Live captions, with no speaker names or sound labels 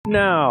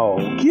Now,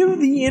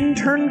 give the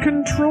intern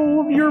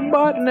control of your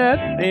botnet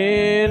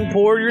and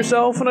pour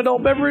yourself an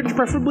adult beverage,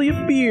 preferably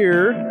a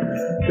beer,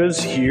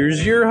 because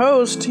here's your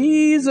host.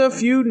 He's a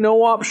few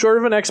no-op short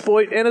of an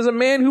exploit, and is a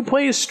man who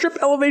plays strip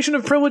elevation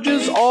of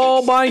privileges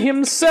all by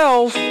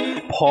himself,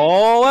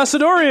 Paul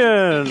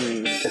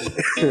Asadorian.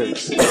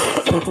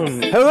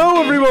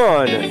 Hello,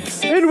 everyone,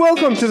 and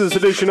welcome to this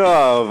edition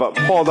of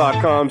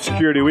Paul.com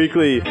Security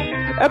Weekly,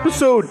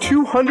 episode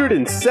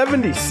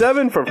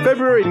 277 for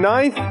February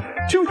 9th,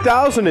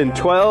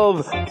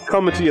 2012,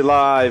 coming to you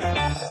live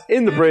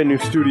in the brand new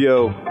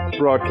studio,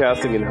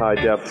 broadcasting in high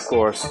def, of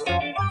course.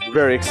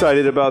 Very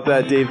excited about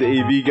that. Dave, the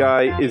AV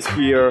guy, is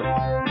here,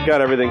 got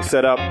everything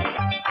set up,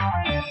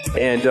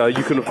 and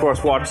you can, of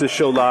course, watch this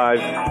show live.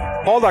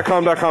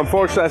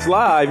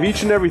 Paul.com/live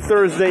each and every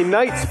Thursday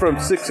nights from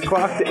 6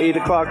 o'clock to 8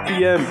 o'clock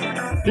p.m.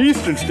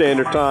 Eastern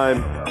Standard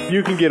Time.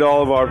 You can get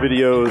all of our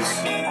videos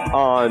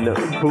on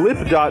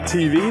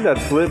blip.tv.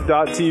 That's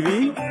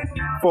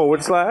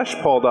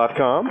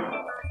blip.tv/Paul.com.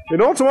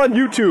 And also on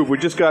YouTube. We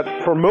just got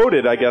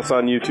promoted, I guess,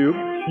 on YouTube.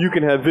 You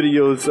can have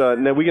videos,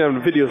 now we can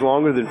have videos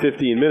longer than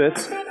 15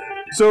 minutes.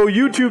 So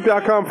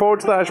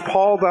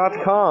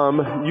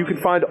youtube.com/Paul.com, you can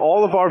find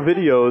all of our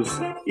videos,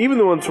 even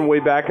the ones from way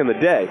back in the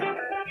day.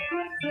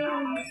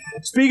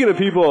 Speaking of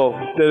people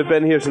that have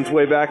been here since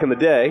way back in the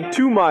day,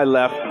 to my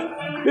left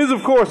is,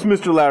 of course,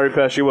 Mr. Larry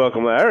Pesci.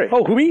 Welcome, Larry.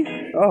 Oh, who, me?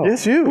 Oh.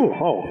 Yes, you. Ooh,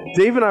 oh.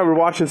 Dave and I were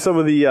watching some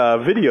of the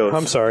videos.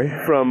 I'm sorry.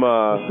 From,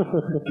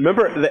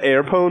 remember the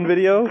Airpone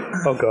video?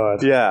 Oh,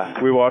 God. Yeah,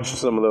 we watched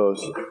some of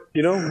those.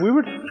 You know, we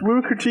were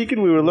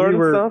critiquing, we were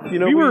learning stuff. You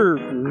know, we were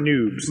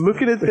noobs.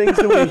 Looking at things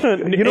that we,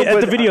 you know,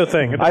 at the video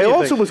thing. I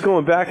also was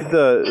going back at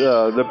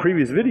the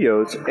previous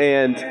videos,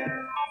 and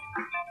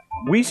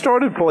we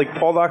started like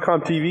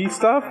Paul.com TV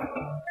stuff,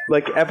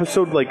 like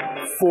episode like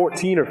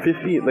 14 or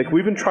 15. Like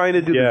we've been trying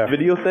to do this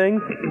video thing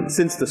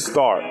since the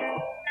start,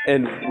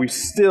 and we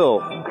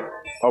still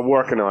are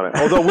working on it.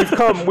 Although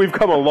we've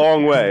come a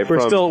long way.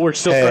 We're still.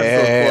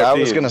 Hey, I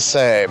was gonna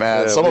say,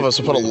 man, some of us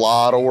have put a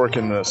lot of work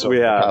into this.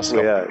 We've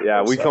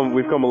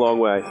come a long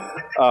way.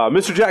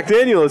 Mr. Jack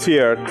Daniel is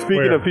here.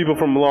 Speaking of people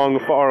from long,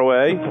 far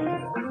away.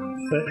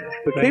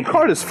 The Cape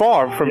Cod is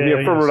far from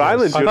Rhode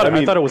Island. I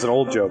thought it was an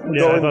old joke.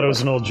 Yeah, I thought it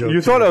was an old joke. You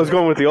thought I was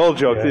going with the old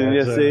joke, didn't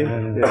you? See?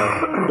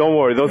 Yeah. Don't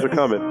worry, those are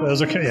coming.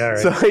 Those are coming. Yeah, right.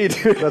 So how you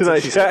doing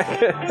tonight,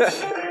 Jack?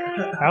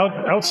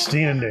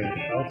 Outstanding.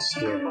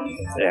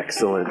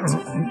 Excellent.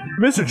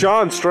 Mr.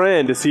 John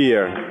Strand is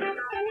here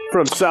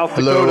from South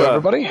Dakota. Hello,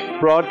 everybody.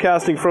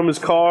 Broadcasting from his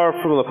car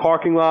from the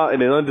parking lot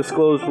in an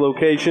undisclosed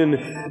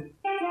location.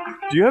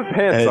 Do you have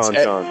pants on,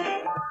 John?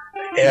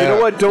 You know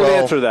what? Don't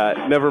answer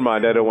that. Never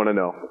mind. I don't want to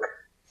know.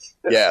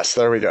 Yes,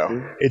 there we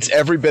go. It's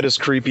every bit as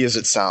creepy as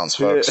it sounds,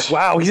 folks.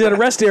 Wow, he's at a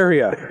rest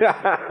area.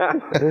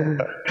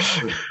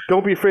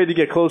 Don't be afraid to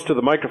get close to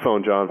the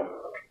microphone, John.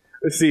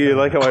 See, you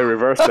like how I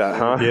reversed that,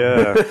 huh?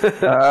 Yeah.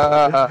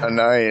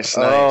 Nice.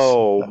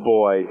 Oh,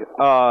 boy.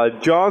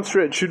 John,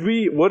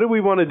 what do we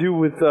want to do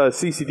with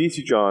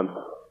CCDC, John?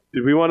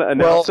 Did we want to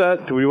announce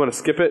that? Do we want to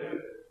skip it?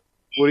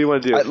 What do you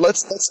want to do?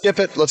 Let's skip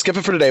it. Let's skip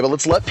it for today, but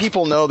let's let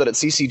people know that at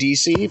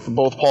CCDC,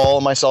 both Paul,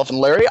 myself, and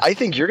Larry, I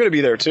think you're going to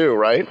be there too,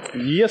 right?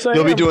 Yes, I am.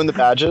 You'll be doing the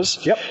badges?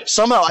 Yep.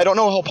 Somehow, I don't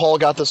know how Paul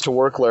got this to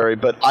work, Larry,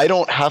 but I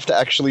don't have to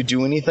actually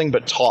do anything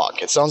but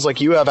talk. It sounds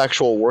like you have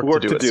actual work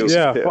to do.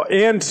 Yeah,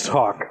 and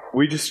talk.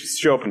 We just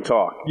show up and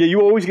talk. Yeah, you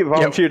always get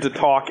volunteered to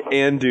talk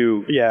and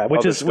do. Yeah,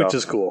 which is cool.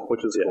 It's fine.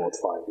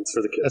 It's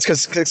for the kids.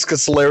 That's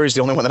because Larry's the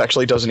only one that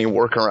actually does any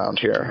work around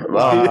here.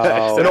 Wow.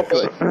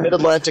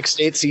 Mid-Atlantic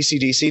State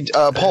CCDC.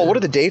 Paul, what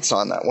are the dates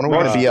on that? When are we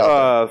going to be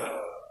up?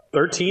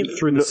 13th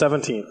through the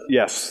 17th.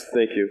 Yes,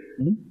 thank you.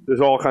 Mm-hmm.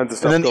 There's all kinds of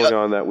stuff going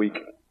on that week.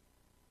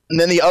 And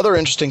then the other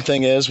interesting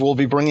thing is we'll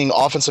be bringing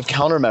offensive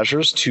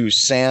countermeasures to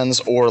Sands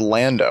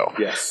Orlando.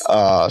 Yes.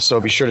 So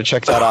be sure to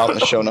check that out in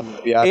the show notes.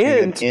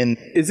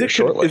 Is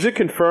it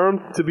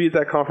confirmed to be at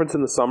that conference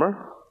in the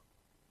summer?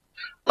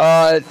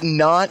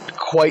 Not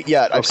quite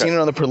yet. I've seen it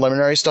on the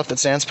preliminary stuff that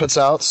Sands puts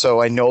out,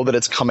 so I know that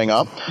it's coming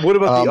up. What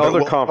about the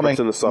other conference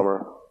in the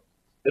summer?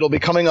 It'll be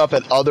coming up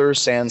at other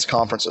Sands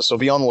conferences, so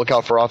be on the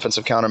lookout for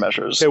offensive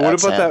countermeasures. Hey, what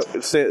about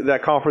that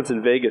conference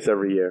in Vegas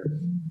every year?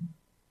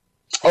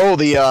 Oh,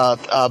 the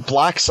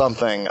Black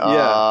something.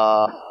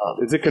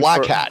 Is it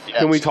Black Hat. Yes.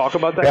 Can we talk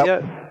about that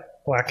yet?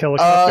 Black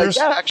helicopters?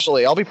 Yeah,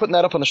 actually. I'll be putting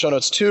that up on the show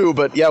notes too.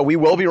 But yeah, we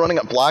will be running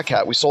at Black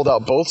Hat. We sold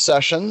out both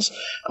sessions.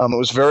 It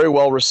was very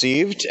well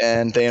received,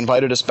 and they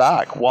invited us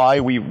back.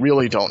 Why, we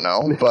really don't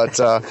know. But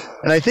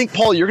and I think,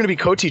 Paul, you're going to be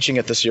co-teaching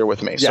it this year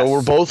with me. Yes. So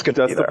we're both going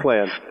to be there.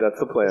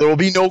 That's the plan. There will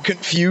be no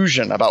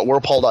confusion about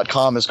where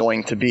Paul.com is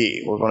going to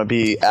be. We're going to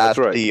be at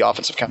the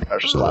Offensive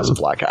Countermeasures class at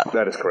Black Hat.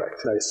 That is correct.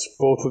 Nice.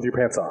 Both with your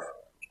pants off.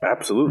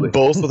 Absolutely.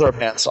 Both with our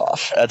pants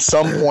off. At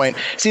some point.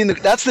 See,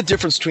 that's the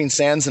difference between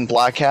Sands and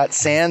Black Hat.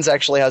 Sands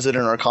actually has it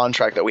in our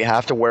contract that we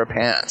have to wear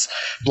pants.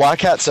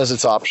 Black Hat says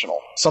it's optional.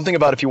 Something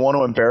about if you want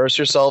to embarrass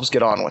yourselves,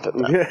 get on with it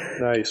then.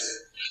 Nice.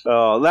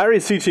 Larry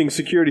is teaching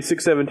Security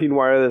 617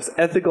 Wireless,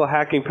 ethical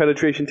hacking,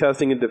 penetration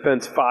testing, and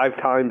defense 5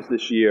 times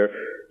this year.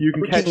 You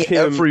can catch him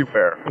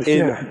everywhere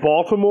in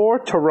Baltimore,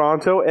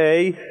 Toronto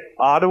A,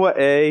 Ottawa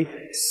A,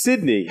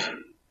 Sydney.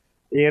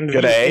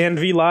 And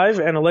V Live,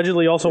 and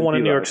allegedly also one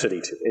in New York City,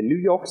 too. In New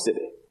York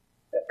City.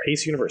 At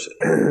Pace University.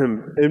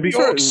 And New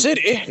York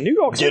City.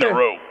 Get a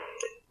rope.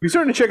 Be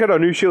certain to check out our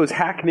new shows,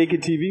 Hack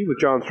Naked TV with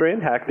John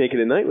Strand, Hack Naked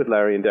at Night with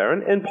Larry and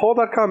Darren, and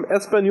Paul.com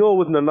Espanol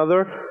with none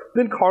other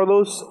than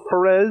Carlos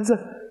Perez.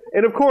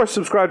 And of course,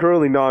 subscribe to our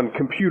only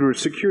non-computer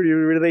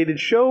security-related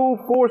show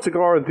for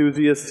cigar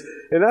enthusiasts,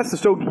 and that's the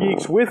Stogie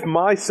Geeks with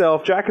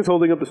myself. Jack is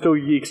holding up the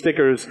Stogie Geek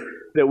stickers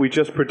that we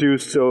just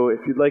produced, so if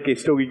you'd like a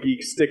Stogie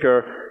Geek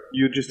sticker,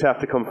 you just have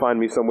to come find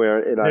me somewhere,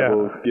 and I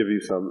will give you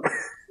some.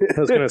 I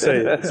was going to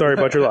say, sorry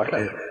about your luck.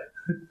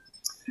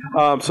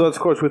 So that's, of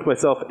course, with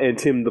myself and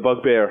Tim the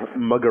Bugbear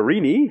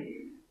Magarini.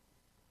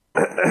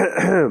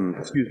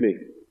 Excuse me.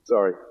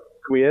 Sorry.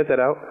 Can we edit that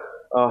out?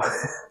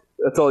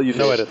 That's all you do.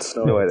 No edits.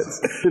 No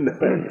edits.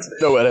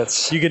 No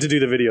edits. You get to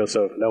do the video,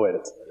 so no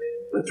edits.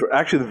 That's right.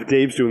 Actually,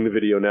 Dave's doing the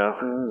video now.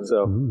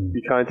 So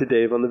be kind to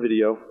Dave on the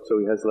video so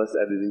he has less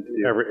editing to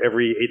do.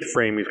 Every 8th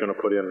frame he's going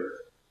to put in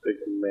big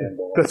man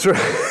ball. That's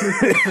right.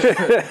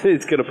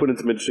 He's going to put in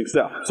some interesting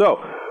stuff. So,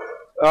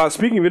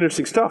 speaking of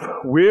interesting stuff,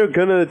 we're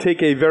going to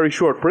take a very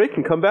short break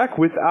and come back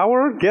with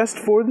our guest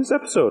for this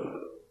episode.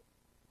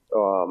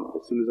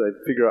 As soon as I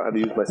figure out how to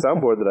use my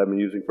soundboard that I've been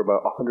using for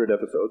about 100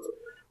 episodes.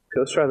 Okay,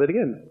 let's try that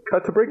again.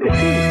 Cut to break.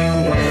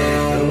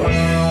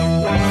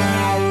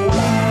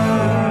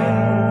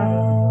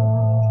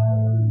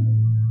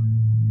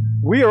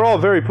 We are all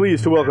very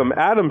pleased to welcome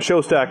Adam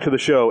Shostack to the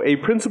show, a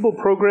principal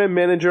program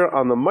manager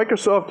on the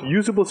Microsoft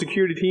Usable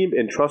Security Team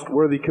in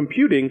Trustworthy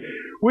Computing,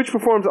 which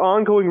performs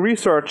ongoing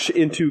research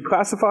into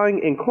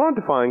classifying and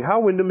quantifying how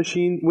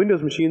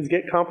Windows machines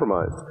get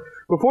compromised.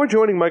 Before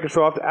joining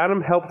Microsoft,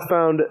 Adam helped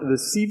found the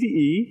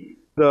CVE,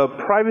 the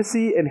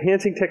Privacy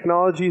Enhancing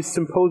Technologies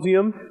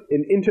Symposium,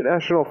 and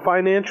International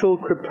Financial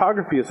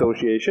Cryptography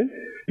Association.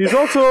 He's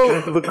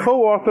also the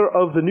co-author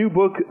of the new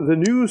book, The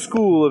New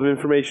School of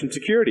Information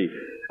Security.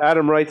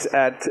 Adam writes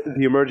at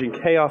the Emerging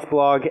Chaos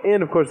blog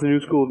and, of course, the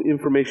New School of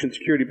Information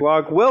Security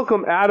blog.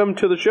 Welcome, Adam,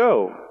 to the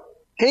show.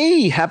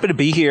 Hey, happy to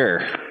be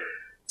here.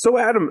 So,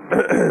 Adam,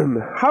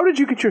 how did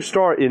you get your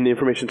start in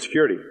information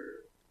security?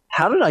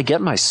 How did I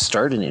get my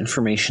start in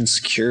information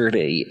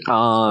security?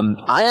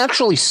 I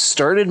actually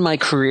started my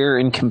career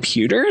in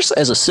computers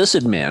as a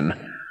sysadmin.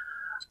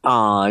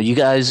 You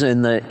guys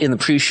in the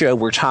pre-show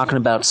were talking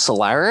about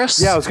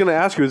Solaris. Yeah, I was going to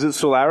ask you, is it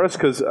Solaris?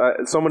 Because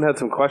someone had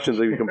some questions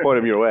that you can point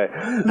them your way.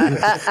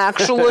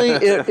 Actually,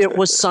 it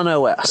was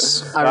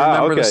SunOS. I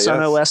remember the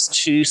SunOS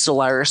to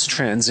Solaris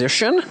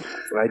transition.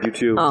 I do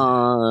too.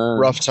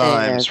 Rough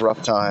times.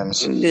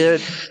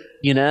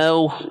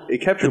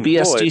 It kept the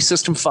BSD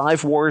System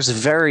 5 wars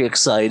very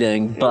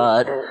exciting,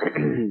 but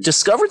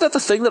discovered that the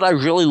thing that I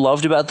really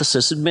loved about the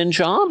sysadmin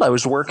job, I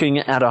was working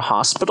at a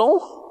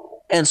hospital,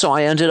 and so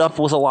I ended up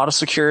with a lot of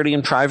security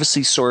and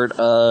privacy sort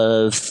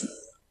of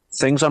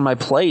things on my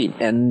plate,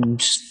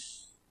 and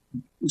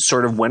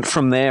sort of went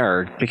from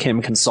there. Became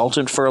a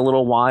consultant for a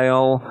little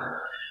while,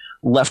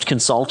 left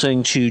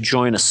consulting to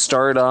join a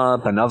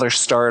startup, another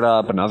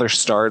startup, and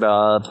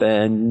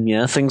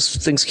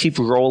things keep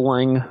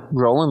rolling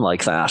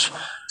like that.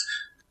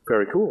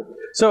 Very cool.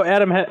 So,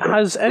 Adam,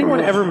 has anyone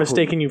ever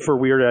mistaken you for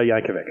Weird Al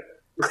Yankovic?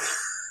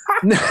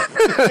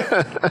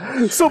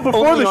 So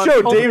before the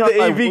show, Dave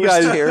the AV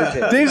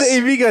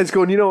guy's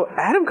going,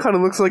 Adam kind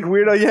of looks like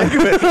Weird Al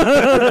Yankovic.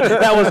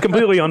 That was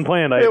completely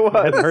unplanned. I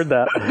hadn't heard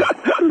that.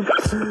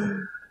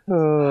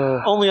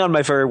 Only on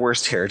my very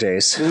worst hair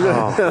days.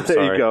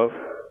 There you go.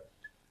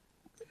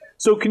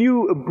 So can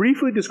you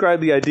briefly describe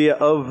the idea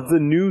of the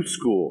New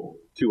School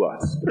to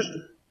us?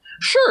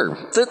 Sure.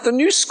 The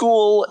New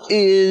School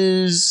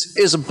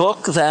is a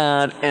book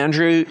that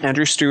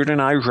Andrew Stewart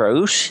and I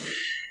wrote.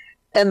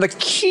 And I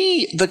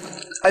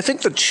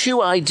think the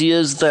two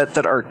ideas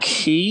that are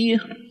key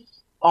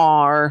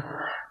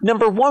are,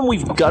 number one,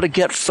 we've got to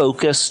get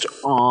focused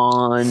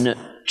on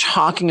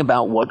talking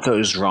about what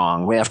goes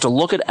wrong. We have to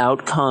look at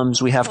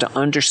outcomes. We have to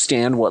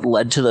understand what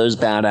led to those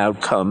bad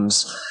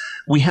outcomes.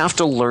 We have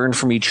to learn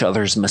from each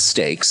other's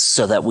mistakes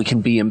so that we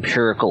can be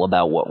empirical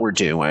about what we're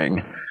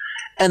doing.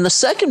 And the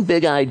second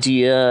big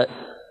idea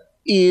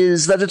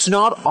is that it's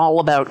not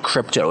all about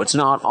crypto. It's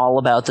not all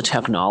about the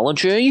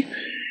technology.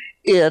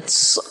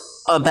 It's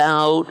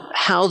about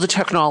how the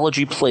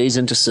technology plays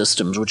into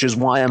systems, which is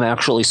why I'm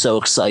actually so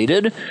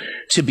excited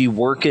to be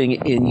working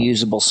in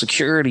usable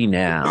security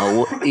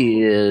now.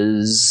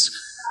 Is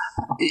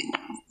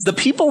the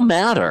people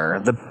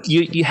matter.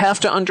 You have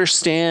to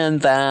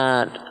understand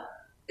that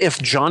if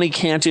Johnny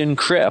can't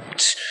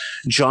encrypt,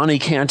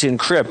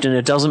 and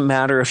it doesn't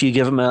matter if you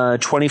give him a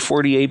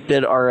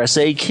 2048-bit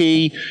RSA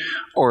key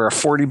or a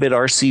 40-bit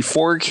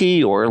RC4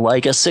 key or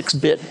like a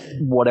 6-bit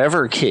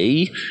whatever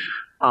key.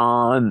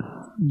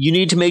 You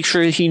need to make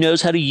sure he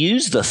knows how to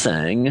use the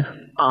thing.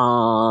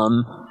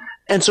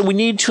 And so we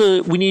need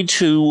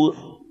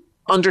to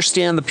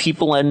understand the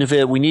people end of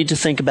it. We need to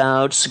think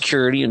about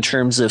security in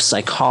terms of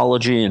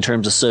psychology, in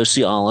terms of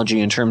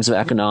sociology, in terms of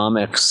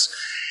economics,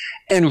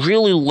 and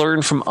really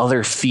learn from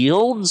other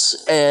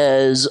fields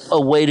as a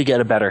way to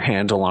get a better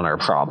handle on our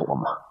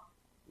problem.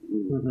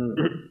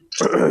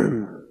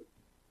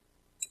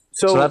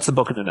 So that's the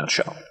book in a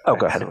nutshell. Oh,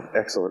 go ahead.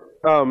 Excellent.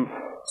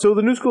 So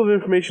the New School of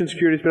Information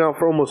Security has been out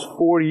for almost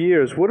 40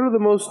 years. What are the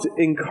most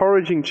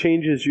encouraging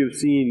changes you've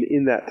seen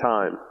in that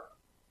time?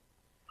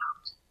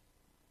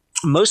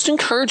 Most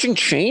encouraging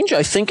change,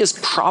 I think, is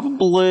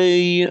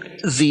probably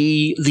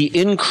the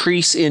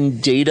increase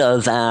in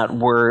data that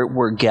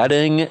we're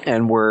getting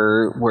and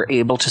we're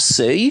able to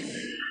see.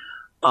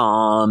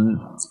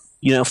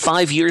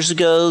 5 years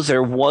ago,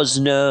 there was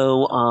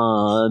no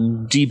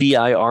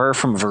DBIR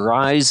from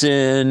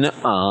Verizon.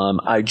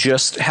 I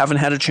just haven't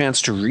had a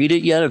chance to read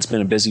it yet. It's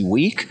been a busy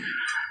week.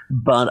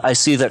 But I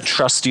see that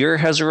Trusteer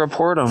has a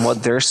report on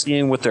what they're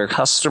seeing with their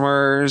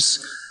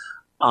customers.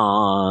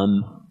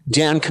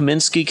 Dan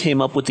Kaminsky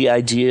came up with the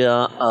idea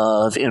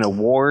of an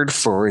award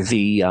for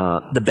the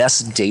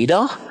best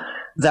data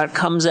that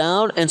comes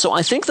out. And so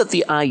I think that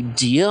the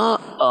idea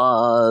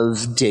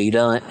of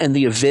data and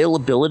the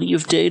availability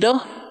of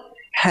data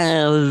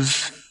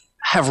have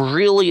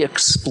really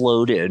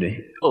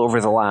exploded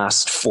over the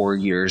last 4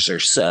 years or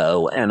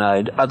so, and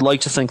I'd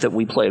like to think that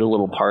we played a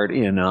little part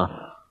in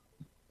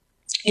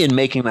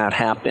making that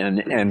happen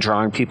and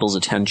drawing people's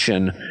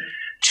attention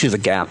to the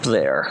gap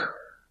there.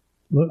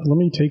 Let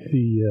me take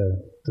the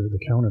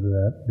counter to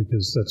that,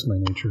 because that's my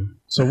nature.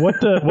 So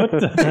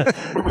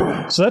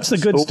so that's the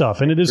good stuff,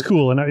 and it is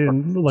cool.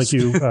 And like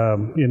you,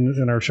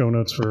 in our show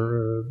notes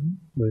for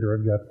later,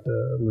 I've got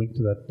a link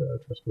to that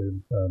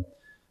Trustwave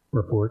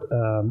report.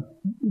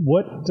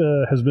 What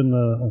has been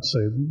let's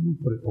say,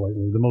 put it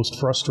politely, the most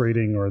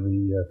frustrating or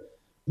the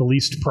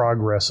least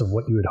progress of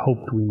what you had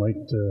hoped we might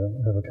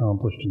have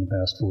accomplished in the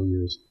past 4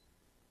 years?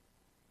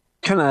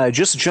 Can I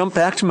just jump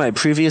back to my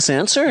previous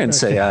answer and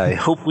say I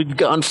hope we'd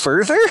gone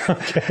further?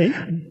 Okay.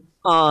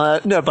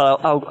 No,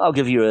 but I'll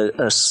give you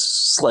a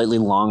slightly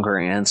longer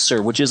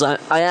answer, which is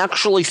I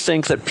actually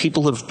think that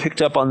people have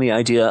picked up on the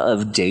idea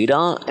of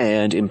data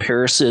and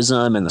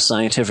empiricism and the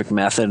scientific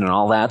method and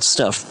all that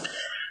stuff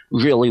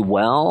really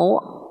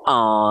well.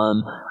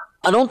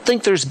 I don't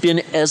think there's been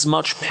as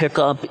much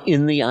pickup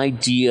in the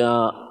idea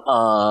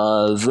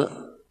of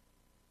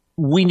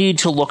we need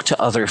to look to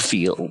other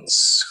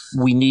fields.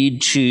 We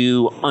need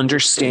to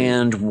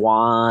understand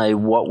why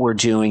what we're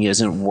doing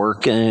isn't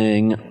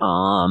working.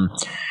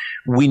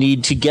 We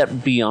need to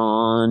get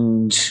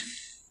beyond.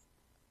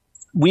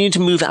 We need to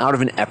move out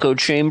of an echo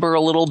chamber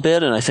a little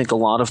bit, and I think a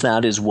lot of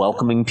that is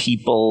welcoming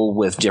people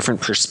with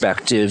different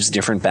perspectives,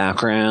 different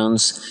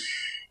backgrounds.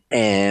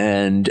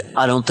 And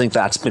I don't think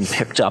that's been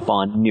picked up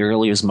on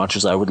nearly as much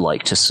as I would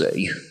like to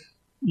see.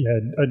 Yeah,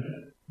 I'd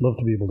love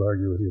to be able to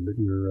argue with you, but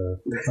you're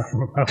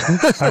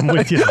I'm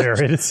with you there.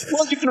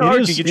 Well, you can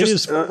argue.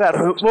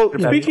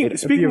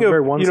 Speaking of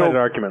very one-sided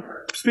argument.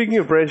 Speaking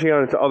of branching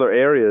out into other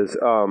areas,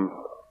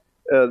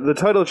 the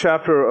title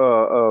chapter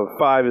of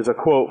 5 is a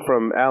quote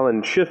from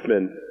Alan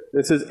Schiffman.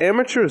 It says,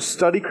 "Amateurs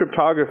study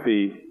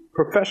cryptography,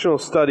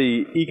 professionals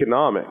study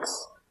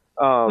economics."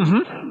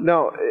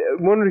 Now,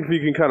 I'm wondering if you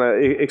can kind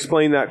of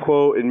explain that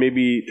quote and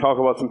maybe talk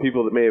about some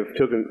people that may have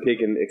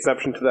taken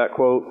exception to that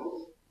quote.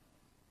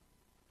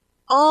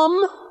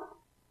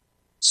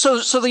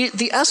 So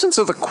the essence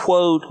of the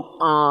quote,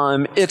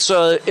 it's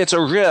a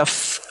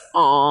riff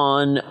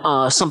on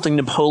something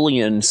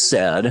Napoleon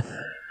said,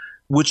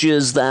 which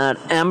is that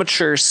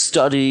amateurs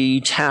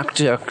study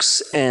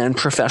tactics and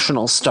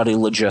professionals study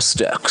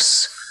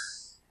logistics.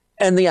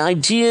 And the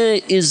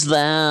idea is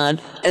that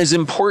as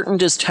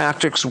important as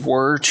tactics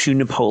were to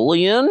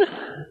Napoleon,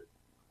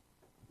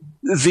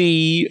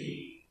 the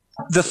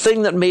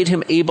thing that made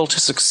him able to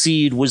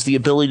succeed was the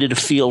ability to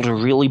field a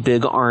really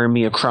big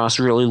army across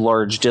really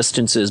large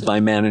distances by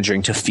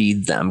managing to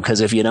feed them. Because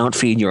if you don't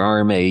feed your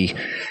army,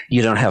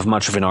 you don't have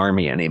much of an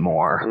army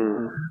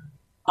anymore.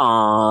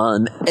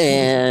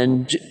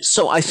 And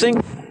so I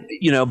think,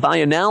 by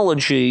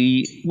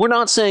analogy, we're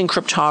not saying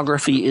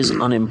cryptography is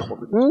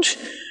unimportant,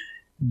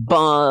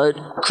 but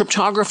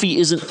cryptography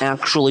isn't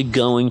actually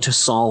going to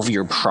solve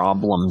your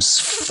problems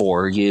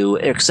for you,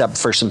 except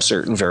for some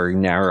certain very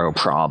narrow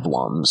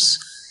problems.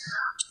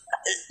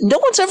 No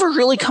one's ever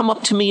really come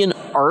up to me and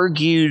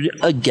argued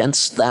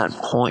against that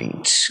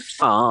point.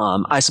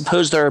 I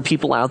suppose there are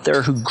people out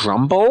there who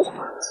grumble,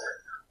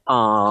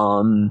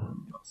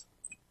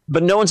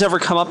 but no one's ever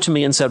come up to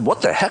me and said,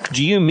 "What the heck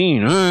do you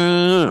mean?"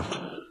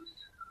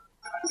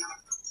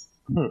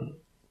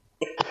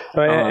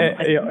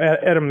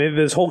 Adam,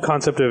 this whole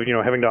concept of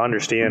having to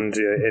understand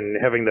and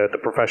having the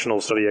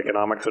professionals study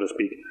economics, so to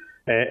speak,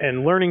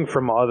 and learning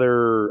from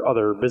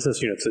other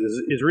business units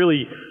is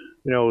really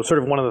sort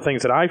of one of the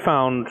things that I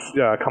found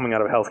coming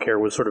out of healthcare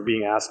was sort of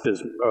being asked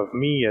of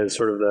me as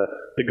sort of the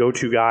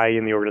go-to guy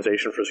in the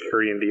organization for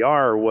security and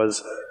DR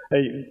was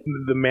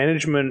the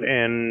management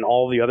and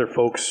all the other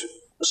folks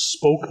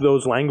spoke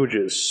those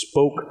languages,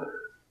 spoke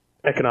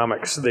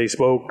economics. They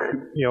spoke,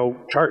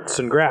 charts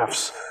and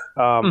graphs.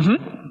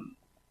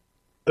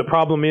 The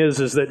problem is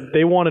that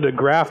they wanted a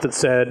graph that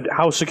said,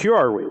 how secure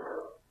are we?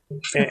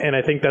 And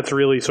I think that's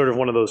really sort of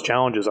one of those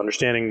challenges,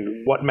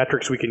 understanding what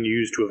metrics we can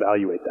use to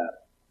evaluate that.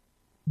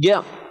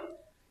 Yeah.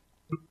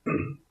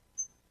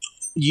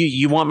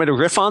 You want me to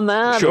riff on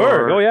that?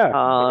 Sure. Or,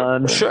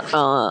 yeah. Sure.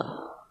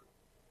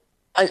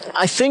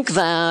 I think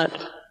that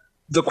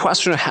the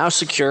question of how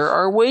secure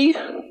are we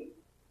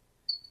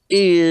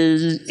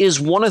is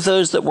one of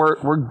those that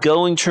we're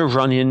going to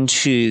run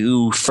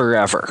into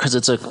forever, because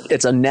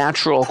it's a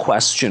natural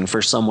question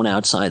for someone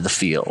outside the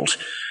field.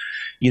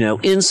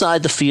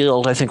 Inside the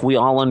field, I think we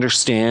all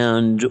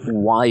understand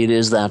why it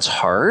is that's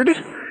hard.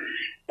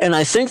 And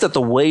I think that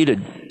the way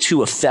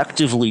to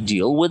effectively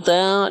deal with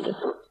that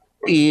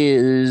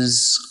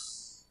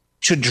is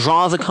to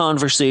draw the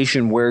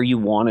conversation where you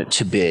want it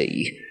to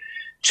be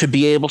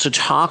able to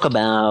talk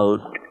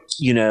about,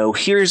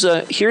 here's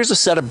a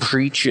set of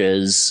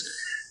breaches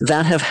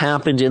that have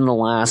happened in the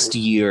last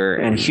year,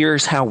 and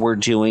here's how we're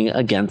doing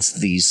against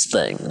these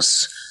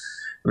things,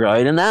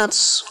 right? And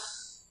that's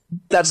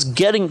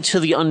getting to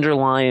the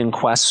underlying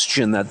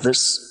question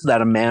that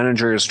a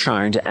manager is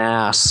trying to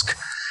ask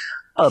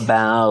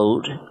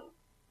about.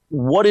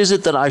 What is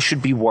it that I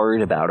should be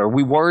worried about? Are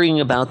we worrying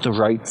about the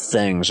right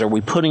things? Are we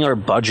putting our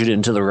budget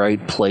into the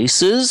right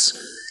places?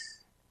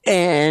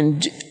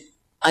 And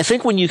I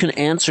think when you can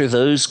answer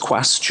those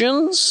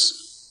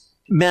questions,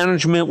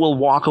 management will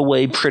walk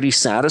away pretty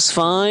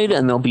satisfied,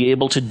 and they'll be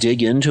able to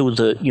dig into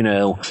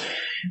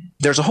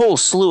there's a whole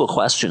slew of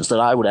questions that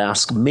I would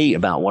ask me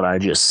about what I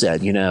just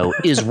said.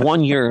 Is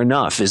 1 year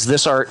enough? Is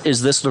this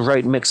the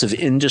right mix of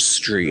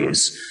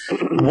industries?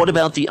 What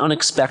about the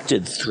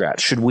unexpected threat?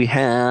 Should we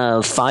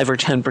have 5 or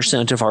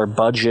 10% of our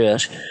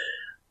budget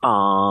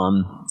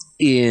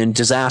in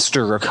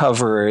disaster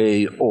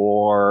recovery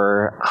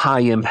or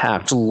high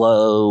impact,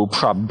 low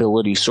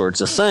probability sorts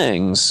of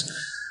things?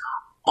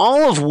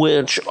 All of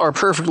which are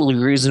perfectly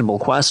reasonable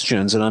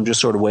questions, and I'm just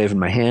sort of waving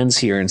my hands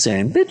here and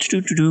saying, bitch,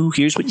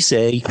 here's what you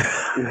say. But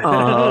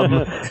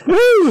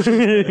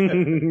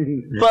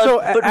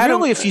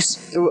Adam, really, if you...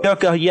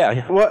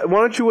 yeah. Why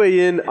don't you weigh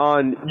in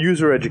on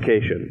user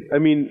education? I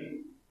mean,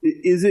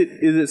 is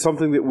it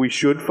something that we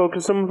should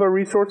focus some of our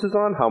resources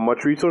on? How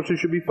much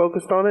resources should be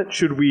focused on it?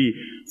 Should we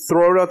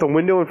throw it out the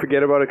window and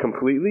forget about it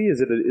completely?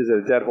 Is it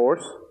a dead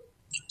horse?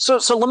 So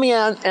let me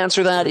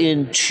answer that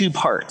in two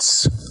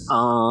parts.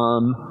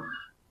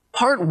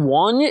 Part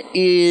one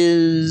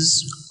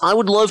is I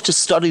would love to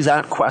study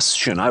that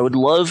question. I would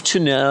love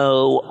to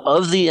know,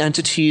 of the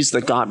entities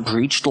that got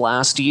breached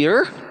last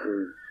year,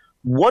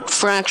 what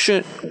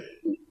fraction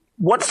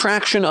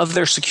of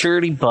their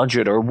security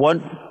budget or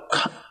what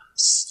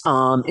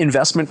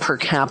investment per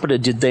capita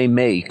did they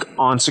make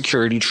on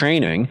security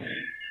training?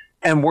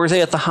 And were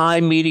they at the high,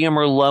 medium,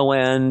 or low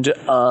end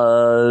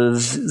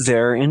of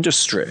their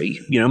industry?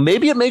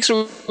 Maybe it makes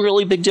a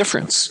really big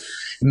difference.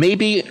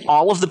 Maybe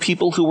all of the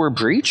people who were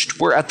breached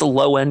were at the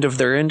low end of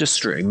their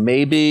industry.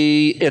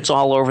 Maybe it's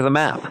all over the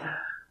map.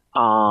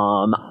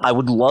 I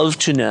would love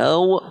to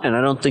know, and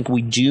I don't think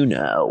we do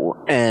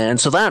know. And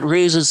so that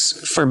raises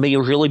for me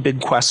a really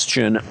big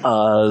question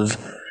of,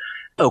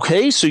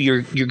 okay, so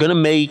you're going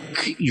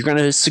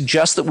to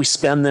suggest that we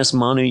spend this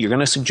money. You're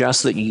going to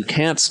suggest that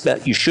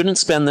you shouldn't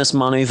spend this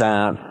money,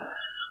 that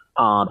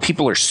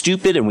people are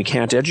stupid and we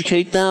can't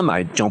educate them.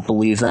 I don't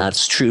believe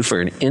that's true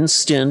for an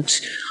instant,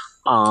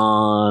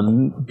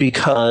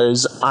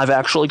 because I've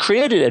actually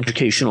created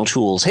educational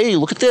tools. Hey,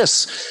 look at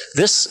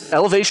this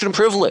elevation of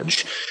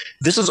privilege.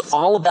 This is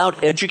all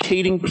about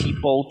educating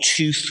people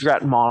to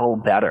threat model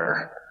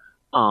better.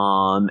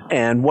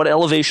 And what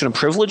elevation of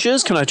privilege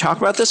is, can I talk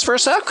about this for a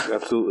sec?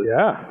 Absolutely,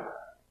 yeah.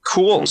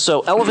 Cool.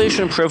 So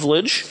elevation of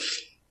privilege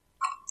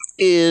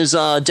is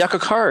a deck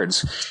of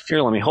cards.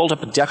 Here, let me hold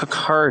up a deck of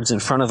cards in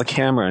front of the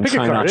camera and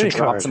try not to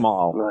drop them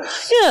all.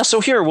 Nice. Yeah, so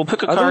here, we'll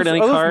pick a card,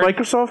 any card. Are those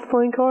Microsoft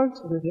playing cards?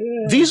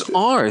 Yeah. These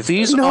are.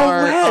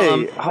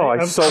 No way.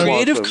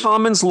 Creative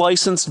Commons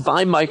licensed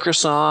by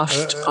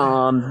Microsoft.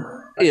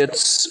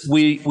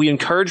 We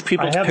encourage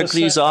people to pick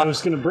these up. I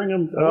was going to bring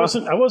them.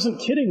 I wasn't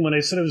kidding when I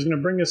said I was going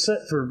to bring a set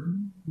for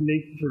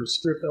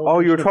strip. Oh,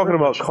 you were talking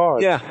about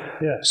cards. Yeah.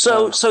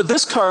 So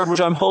this card,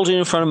 which I'm holding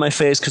in front of my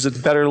face because it's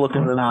better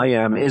looking than I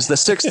am, is the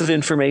 6th of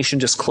information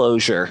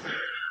disclosure.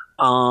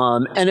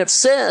 And it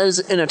says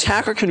an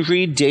attacker can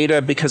read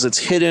data because it's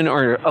hidden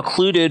or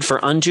occluded for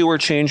undue or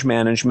change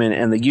management,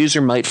 and the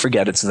user might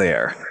forget it's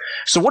there.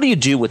 So what do you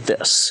do with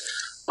this?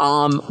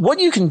 What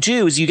you can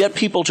do is you get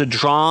people to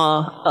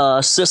draw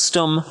a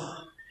system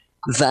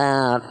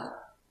that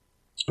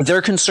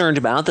they're concerned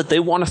about, that they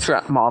want a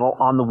threat model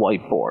on the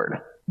whiteboard.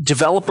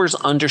 Developers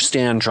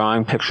understand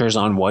drawing pictures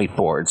on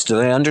whiteboards. Do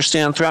they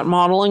understand threat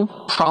modeling?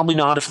 Probably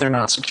not if they're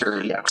not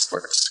security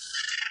experts.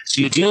 So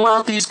you deal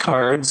out these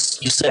cards,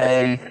 you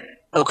say,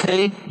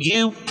 okay,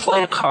 you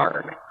play a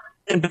card.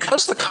 And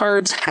because the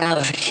cards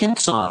have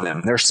hints on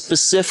them, they're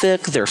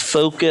specific, they're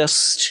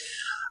focused,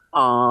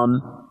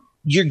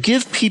 you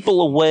give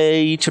people a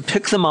way to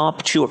pick them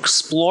up, to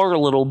explore a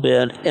little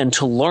bit, and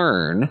to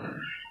learn.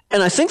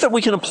 And I think that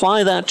we can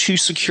apply that to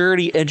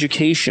security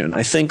education.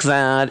 I think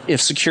that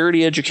if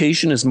security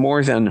education is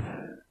more than,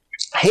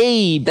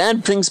 hey,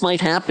 bad things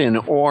might happen,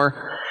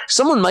 or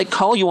someone might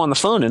call you on the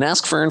phone and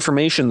ask for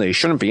information they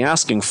shouldn't be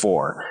asking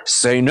for,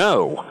 say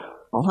no.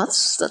 Well,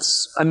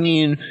 I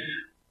mean,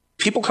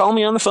 people call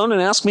me on the phone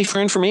and ask me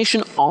for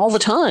information all the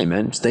time,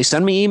 and they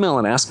send me email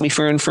and ask me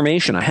for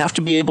information. I have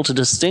to be able to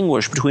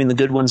distinguish between the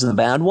good ones and the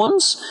bad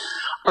ones.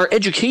 Our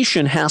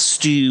education has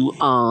to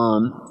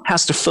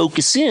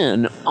focus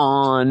in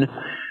on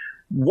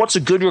what's a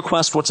good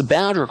request, what's a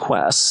bad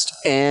request,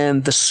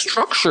 and the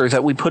structure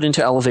that we put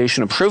into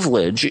elevation of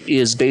privilege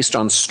is based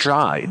on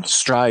STRIDE.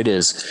 STRIDE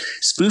is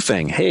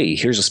spoofing. Hey,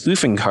 here's a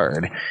spoofing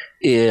card.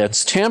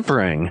 It's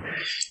tampering.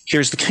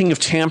 Here's the king of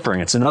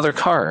tampering. It's another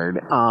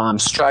card.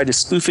 STRIDE is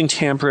spoofing,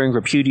 tampering,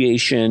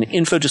 repudiation,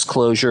 info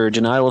disclosure,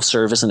 denial of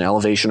service, and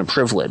elevation of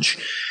privilege.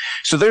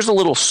 So there's a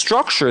little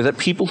structure that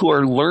people who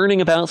are learning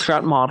about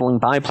threat modeling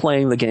by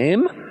playing the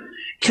game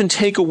can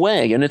take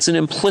away, and it's an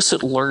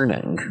implicit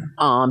learning.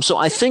 So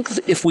I think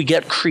if we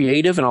get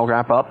creative, and I'll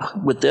wrap up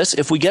with this,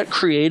 if we get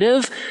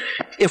creative,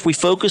 if we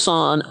focus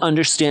on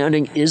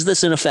understanding, is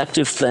this an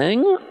effective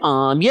thing?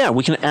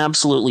 We can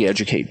absolutely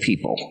educate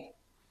people.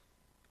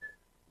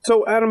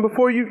 So, Adam,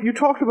 before you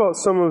talked about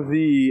some of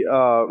the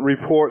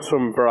reports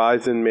from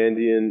Verizon,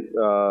 Mandiant,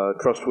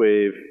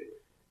 TrustWave,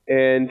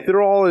 and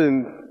they're all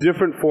in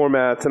different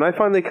formats, and I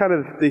find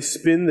they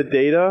spin the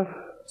data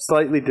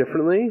slightly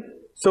differently.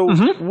 So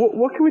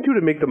what can we do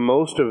to make the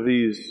most of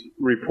these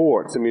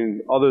reports? I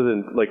mean, other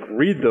than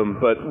read them,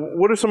 but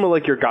what are some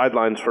of your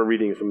guidelines for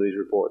reading some of these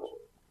reports?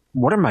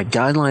 What are my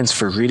guidelines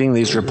for reading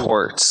these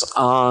reports?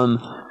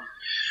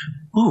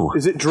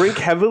 Is it drink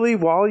heavily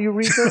while you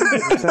read them?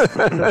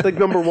 That's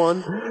number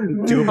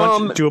one. Do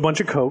a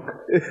bunch of Coke.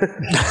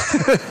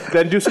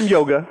 Then do some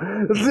yoga.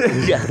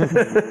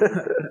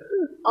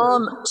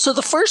 So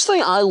the first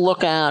thing I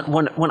look at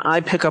when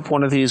I pick up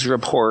one of these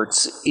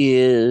reports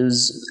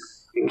is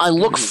I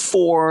look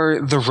for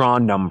the raw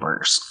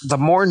numbers. The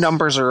more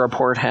numbers a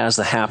report has,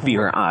 the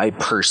happier I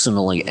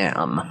personally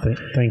am.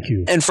 Thank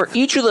you. And for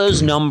each of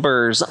those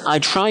numbers, I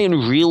try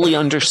and really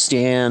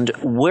understand,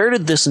 where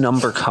did this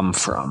number come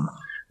from?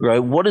 Right?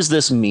 What does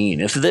this mean?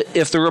 If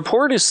the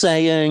report is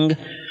saying,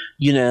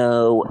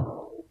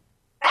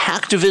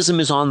 hacktivism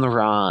is on the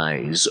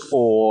rise,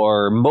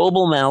 or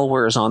mobile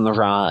malware is on the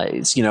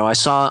rise.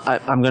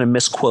 I'm going to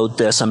misquote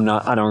this.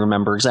 I don't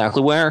remember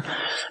exactly where.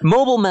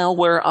 Mobile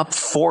malware up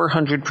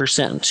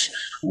 400%.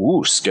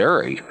 Ooh,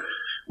 scary.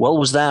 Well,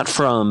 was that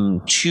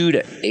from 2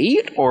 to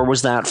 8, or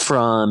was that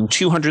from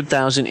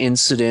 200,000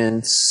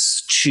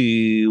 incidents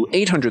to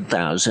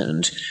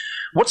 800,000?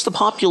 What's the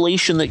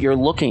population that you're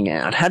looking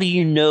at? How do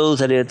you know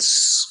that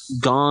it's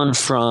gone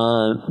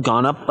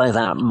up by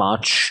that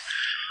much?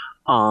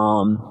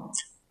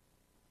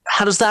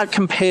 How does that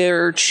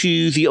compare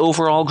to the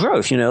overall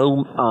growth?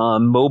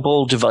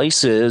 Mobile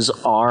devices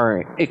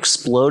are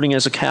exploding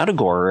as a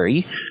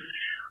category.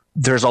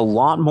 There's a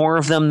lot more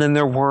of them than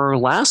there were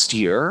last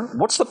year.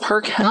 What's the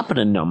per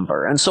capita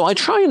number? And so I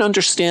try and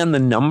understand the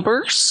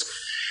numbers,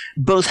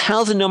 both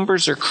how the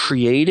numbers are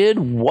created,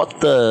 what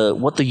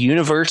the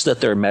universe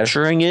that they're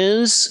measuring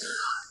is,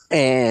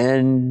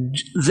 and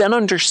then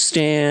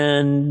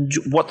understand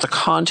what the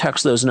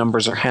context those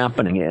numbers are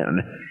happening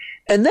in.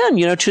 And then,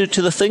 to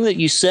the thing that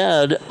you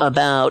said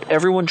about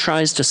everyone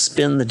tries to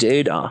spin the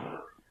data,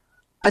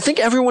 I think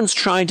everyone's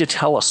trying to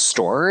tell a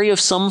story of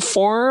some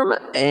form,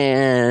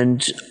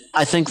 and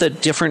I think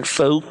that different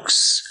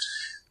folks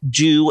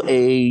do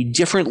a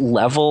different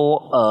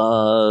level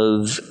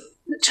of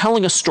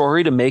telling a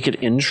story to make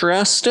it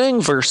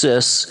interesting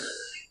versus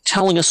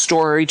telling a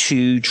story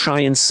to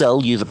try and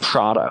sell you the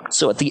product.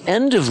 So at the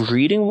end of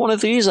reading one of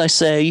these, I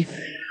say,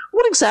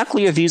 what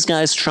exactly are these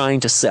guys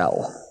trying to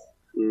sell?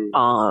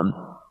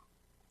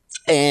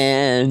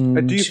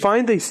 And do you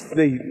find they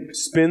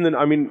spin the?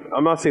 I mean,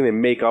 I'm not saying they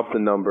make up the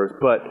numbers,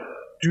 but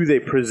do they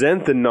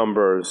present the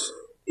numbers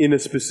in a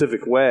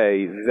specific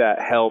way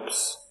that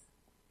helps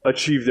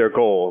achieve their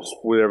goals,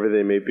 whatever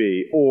they may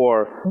be,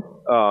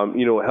 or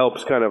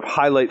helps kind of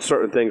highlight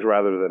certain things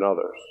rather than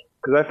others?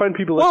 Because I find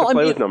people like to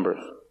play with numbers.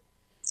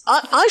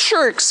 I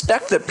sure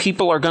expect that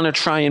people are going to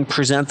try and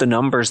present the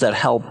numbers that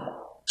help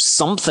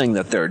something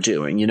that they're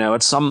doing.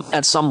 At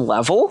some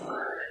level.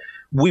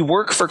 We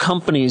work for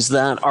companies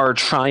that are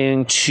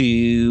trying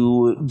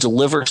to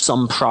deliver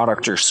some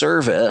product or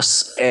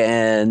service,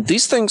 and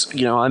these things,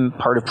 I'm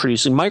part of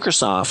producing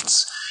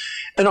Microsoft's,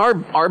 and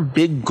our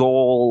big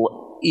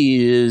goal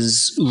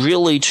is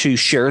really to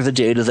share the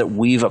data that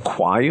we've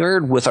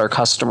acquired with our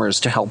customers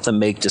to help them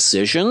make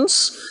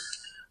decisions.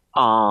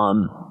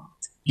 To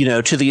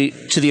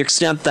the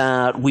extent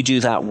that we do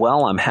that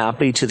well, I'm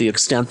happy. To the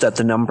extent that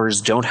the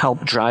numbers don't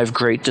help drive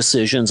great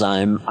decisions,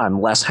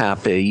 I'm less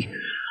happy.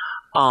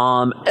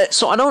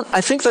 So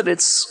I think that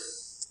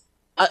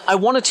I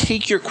want to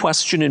take your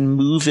question and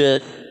move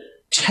it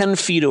 10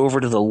 feet over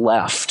to the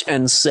left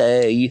and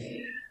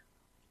say,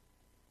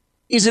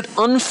 is it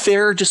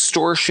unfair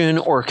distortion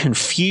or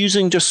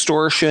confusing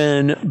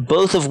distortion,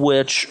 both of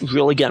which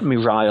really get me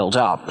riled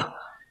up.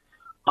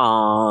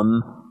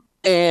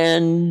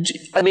 And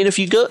I mean, if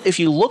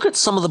you look at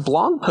some of the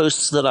blog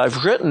posts that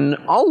I've written,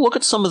 I'll look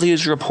at some of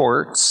these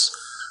reports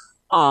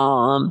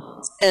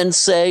and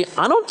say,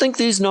 I don't think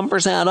these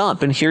numbers add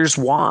up, and here's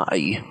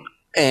why.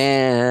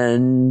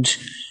 And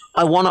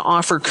I want to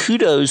offer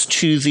kudos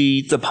to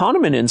the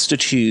Ponemon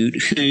Institute,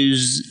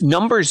 whose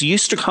numbers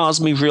used to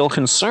cause me real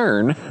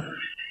concern.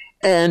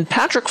 And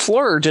Patrick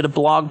Fleur did a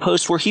blog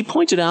post where he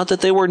pointed out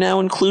that they were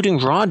now including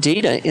raw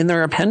data in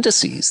their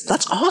appendices.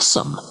 That's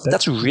awesome.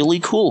 That's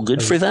really cool.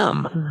 Good for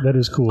them. That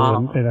is cool.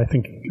 And I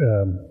think,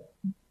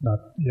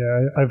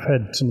 I've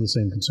had some of the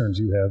same concerns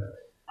you have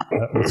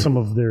with some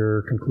of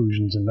their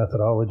conclusions and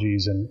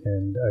methodologies,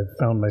 and I've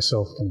found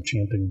myself kind of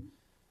chanting,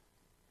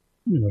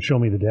 show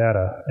me the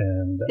data.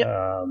 And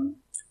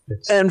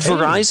and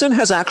Verizon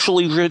has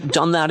actually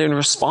done that in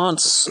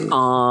response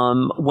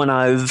when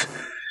I've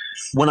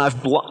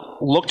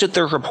looked at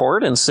their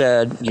report and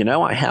said,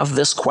 I have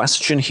this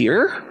question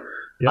here.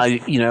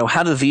 Yep.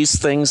 How do these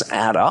things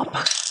add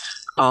up?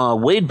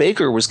 Wade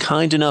Baker was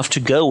kind enough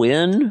to go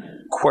in,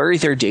 query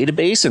their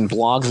database, and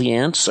blog the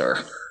answer.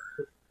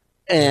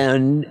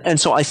 And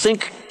so I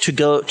think to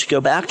go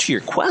back to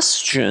your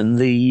question,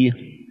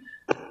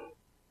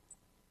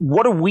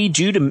 what do we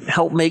do to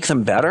help make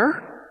them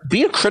better?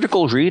 Be a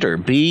critical reader.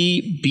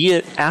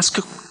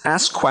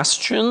 Ask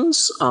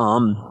questions.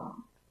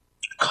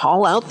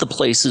 Call out the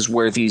places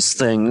where these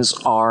things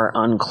are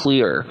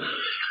unclear.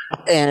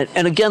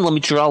 And again, let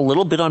me draw a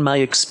little bit on my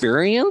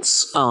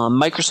experience.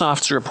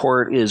 Microsoft's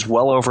report is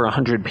well over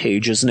 100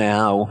 pages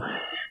now.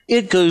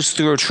 It goes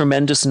through a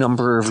tremendous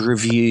number of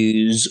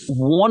reviews.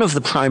 One of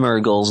the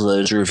primary goals of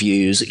those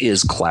reviews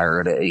is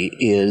clarity,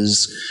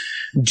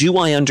 do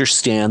I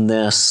understand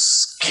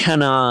this?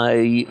 Can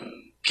I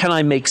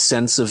make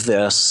sense of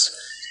this?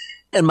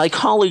 And my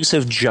colleagues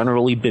have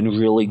generally been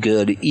really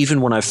good, even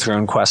when I've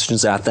thrown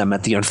questions at them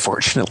at the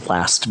unfortunate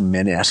last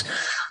minute.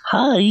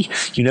 Hi,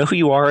 you know who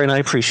you are, and I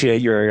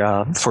appreciate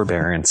your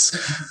forbearance.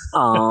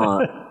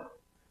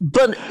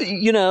 But,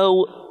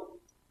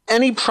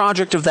 any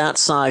project of that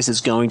size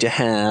is going to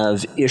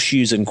have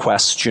issues and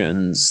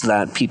questions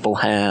that people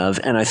have,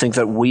 and I think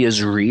that we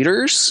as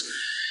readers,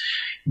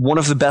 one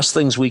of the best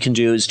things we can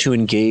do is to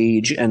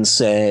engage and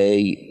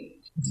say,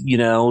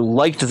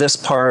 liked this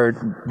part,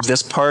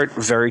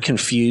 very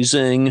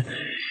confusing.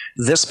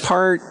 This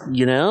part,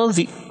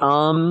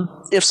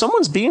 if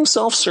someone's being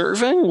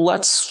self-serving,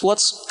 let's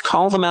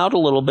call them out a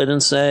little bit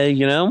and say,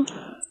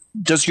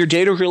 does your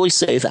data really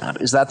say that?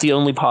 Is that the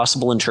only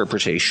possible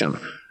interpretation?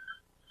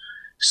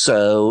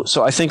 So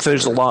I think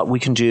there's a lot we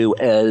can do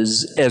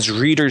as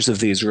readers of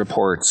these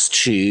reports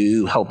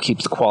to help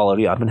keep the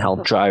quality up and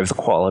help drive the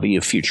quality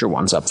of future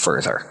ones up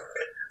further.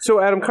 So,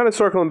 Adam, kind of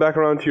circling back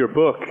around to your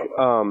book,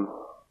 one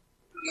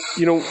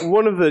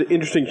of the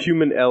interesting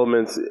human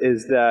elements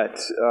is that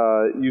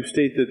you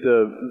state that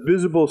the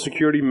visible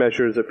security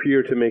measures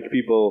appear to make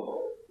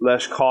people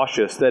less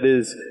cautious. That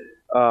is,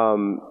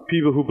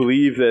 people who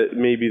believe that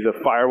maybe the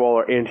firewall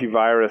or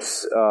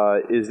antivirus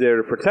is there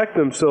to protect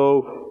them,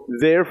 so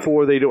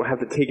therefore they don't have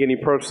to take any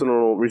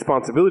personal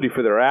responsibility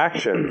for their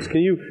actions. Can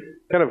you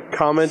kind of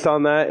comment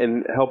on that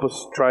and help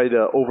us try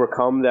to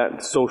overcome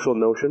that social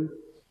notion?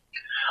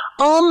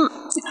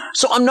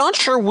 So I'm not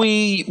sure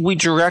we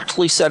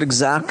directly said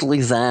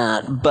exactly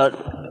that, but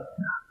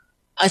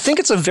I think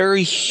it's a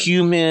very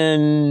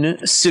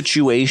human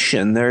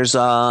situation. There's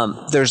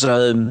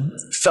a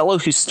fellow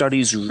who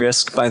studies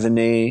risk by the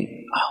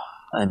name,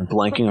 I'm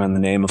blanking on the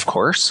name, of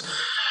course.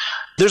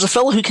 There's a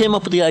fellow who came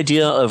up with the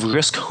idea of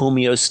risk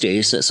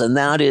homeostasis, and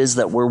that is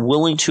that we're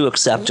willing to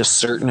accept a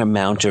certain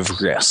amount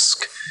of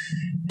risk.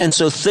 And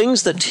so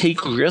things that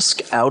take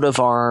risk out of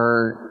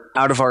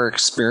our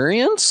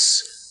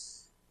experience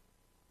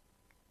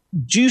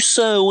do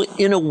so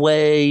in a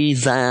way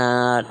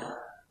that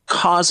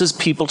causes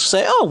people to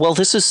say, oh, well,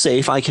 this is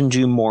safe. I can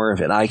do more of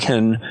it. I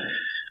can,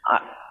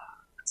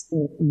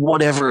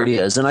 whatever it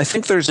is. And I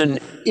think there's an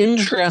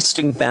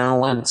interesting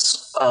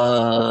balance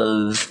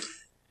of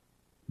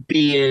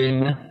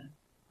being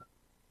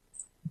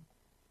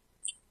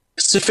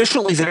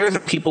sufficiently there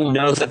that people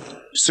know that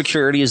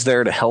security is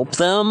there to help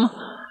them,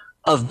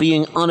 of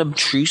being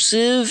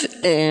unobtrusive,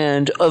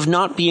 and of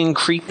not being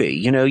creepy.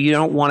 You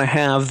don't want to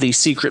have the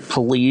secret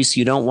police.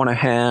 You don't want to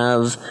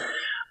have,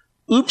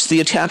 oops,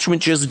 the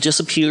attachment just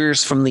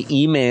disappears from the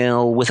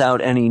email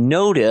without any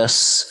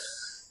notice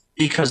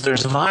because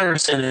there's a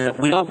virus in it.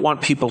 We don't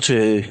want people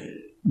to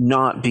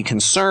not be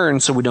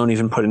concerned, so we don't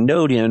even put a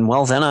note in.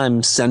 Well, then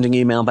I'm sending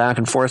email back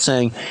and forth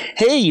saying,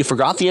 hey, you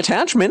forgot the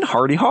attachment,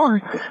 hardy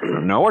har.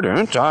 No, I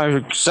didn't.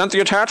 I sent the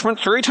attachment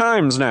 3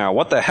 times now.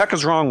 What the heck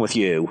is wrong with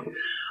you?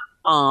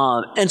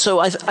 And so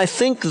I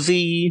think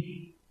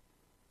the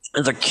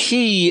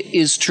key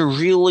is to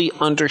really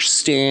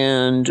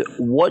understand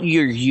what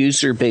your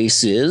user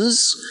base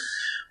is,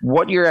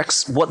 what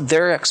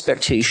their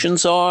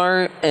expectations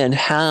are, and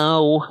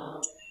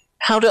how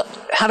how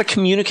to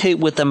communicate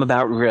with them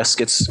about risk.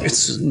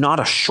 It's not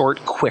a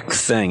short, quick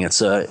thing.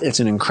 It's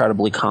an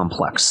incredibly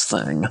complex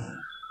thing.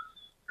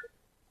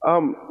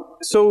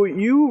 So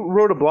you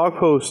wrote a blog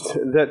post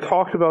that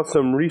talked about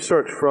some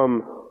research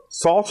from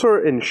Salter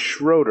and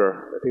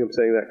Schroeder. I think I'm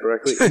saying that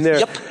correctly. And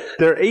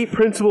there are 8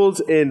 principles,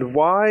 and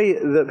why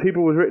the paper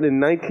was written in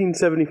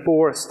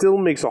 1974 still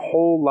makes a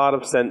whole lot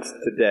of sense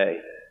today.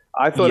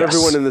 I thought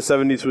everyone in the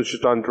 70s was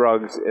just on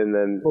drugs, and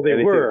then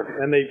they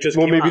were, and they just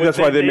maybe that's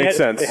why they make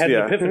sense. They had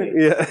an epiphany.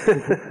 Yeah.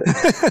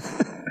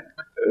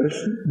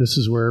 This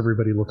is where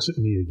everybody looks at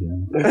me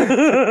again.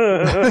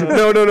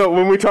 No.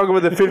 When we talk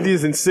about the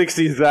 50s and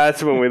 60s,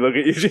 that's when we look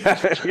at you, Jack.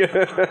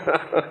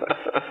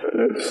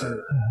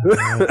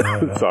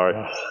 Sorry.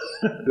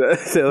 Did I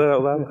say that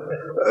out loud?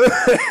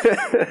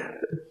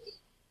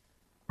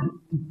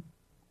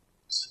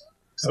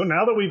 So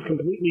now that we've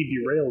completely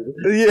derailed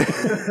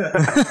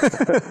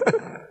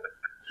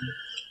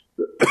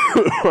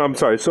I'm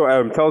sorry. So,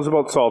 Adam, tell us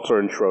about Salter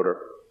and Schroeder.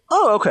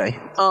 Oh, okay.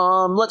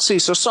 Let's see.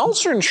 So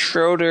Salter and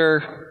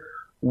Schroeder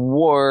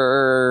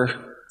wrote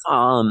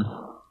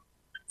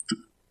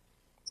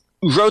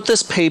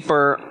this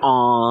paper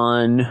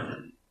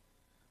on.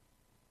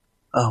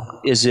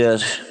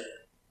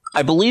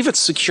 I believe it's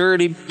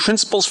security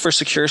principles for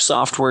secure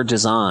software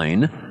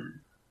design.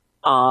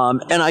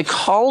 And I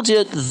called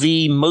it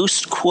the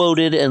most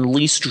quoted and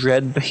least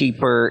read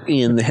paper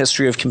in the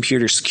history of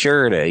computer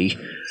security,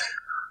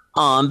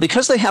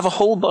 because they have a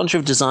whole bunch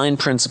of design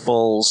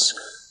principles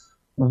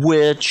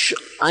which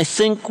I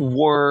think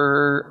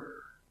were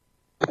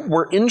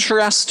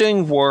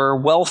interesting, were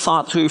well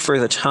thought through for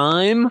the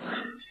time.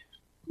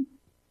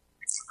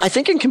 I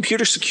think in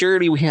computer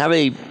security we have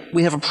a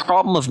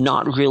problem of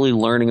not really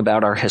learning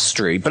about our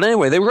history. But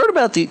anyway, they wrote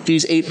about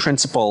these 8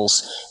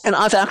 principles, and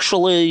I've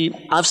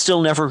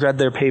still never read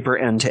their paper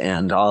end to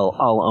end. I'll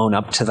own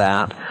up to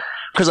that,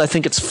 because I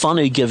think it's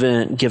funny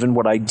given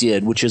what I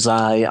did, which is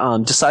I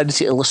decided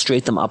to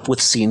illustrate them up with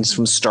scenes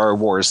from Star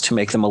Wars to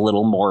make them a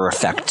little more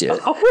effective,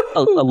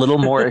 a little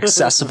more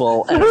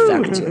accessible and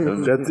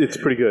effective. It's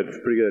pretty good. It's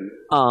pretty good.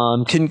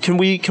 Can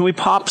we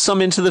pop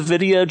some into the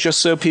video just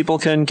so people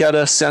can get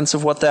a sense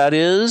of what that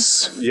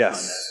is?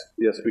 Yes,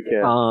 we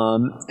can.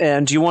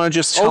 And do you want to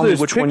just tell me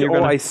which one you're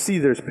going to... Oh, I see.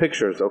 There's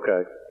pictures.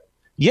 Okay.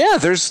 Yeah,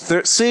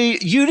 see,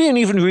 you didn't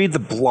even read the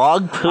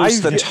blog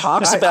post that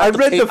talks about I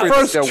read the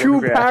first 2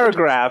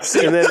 paragraphs,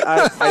 and then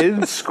I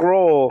didn't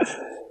scroll.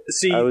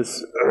 See, I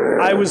was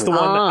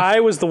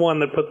the one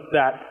that put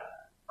that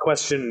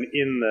question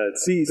in the...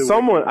 See,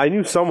 I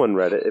knew someone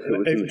read it if it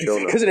was in the show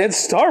notes. Because it had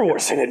Star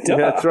Wars in it, duh.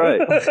 Yeah, that's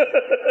right.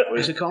 What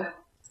is it called?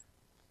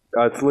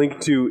 It's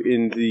linked to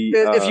in the...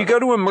 if you go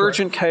to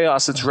Emergent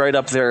Chaos, it's right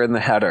up there in the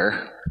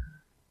header,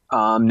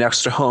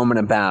 next to Home and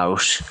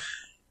About.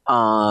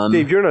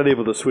 Dave, you're not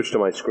able to switch to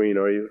my screen,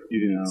 are you? You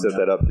didn't set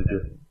that up, did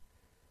you?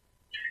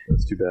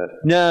 That's too bad.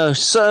 No.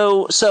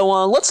 So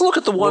let's look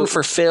at the one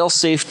for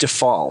fail-safe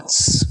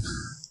defaults.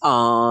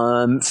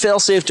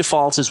 Fail-safe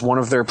defaults is one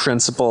of their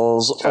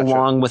principles,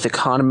 along with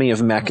economy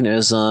of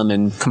mechanism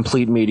and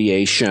complete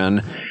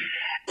mediation.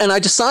 And I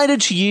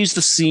decided to use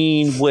the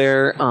scene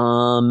where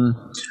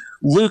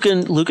Luke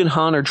and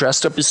Han are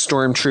dressed up as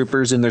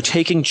stormtroopers, and they're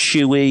taking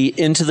Chewie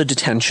into the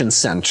detention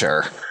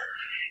center.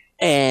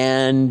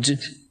 And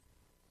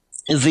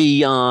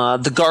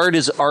the guard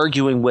is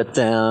arguing with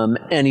them,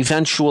 and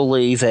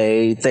eventually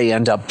they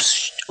end up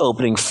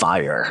opening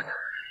fire.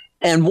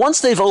 And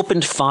once they've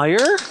opened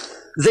fire,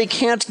 they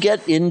can't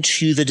get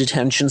into the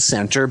detention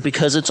center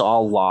because it's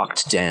all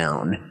locked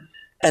down.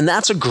 And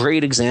that's a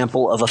great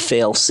example of a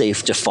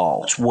fail-safe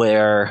default,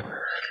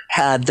 where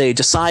had they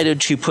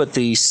decided to put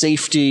the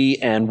safety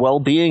and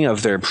well-being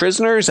of their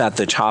prisoners at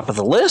the top of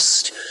the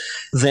list,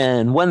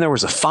 then when there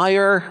was a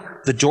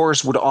fire, the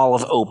doors would all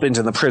have opened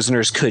and the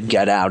prisoners could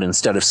get out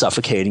instead of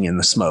suffocating in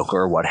the smoke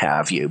or what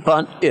have you.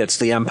 But it's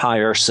the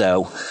Empire,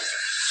 so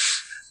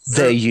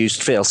they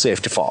used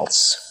fail-safe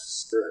defaults.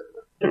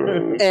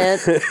 And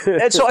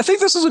so I think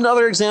this is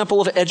another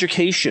example of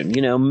education,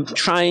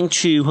 trying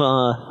to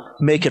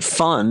make it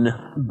fun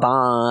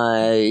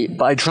by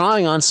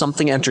drawing on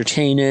something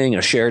entertaining,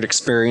 a shared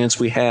experience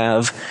we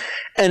have.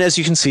 And as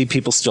you can see,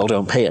 people still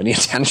don't pay any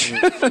attention.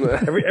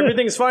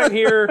 Everything's fine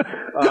here.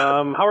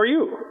 How are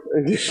you?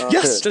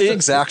 Yes,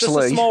 exactly. Just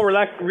a small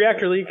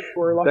reactor leak.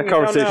 We're locking that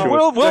conversation down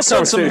now. We'll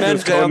send some men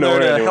down there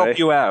to help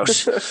you out.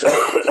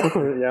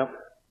 Yeah.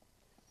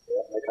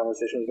 That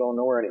conversation was going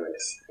nowhere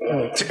anyways.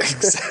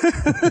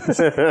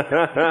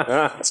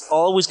 It's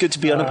always good to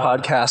be on a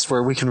podcast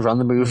where we can run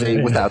the movie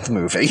without the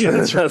movie.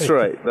 That's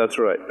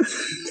right.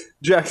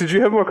 Jack, did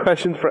you have more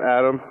questions for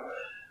Adam?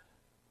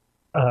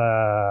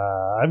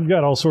 I've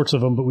got all sorts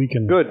of them, but we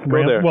can go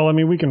there. Well, I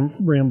mean, we can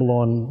ramble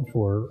on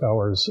for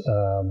hours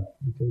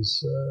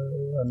because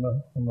I'm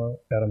a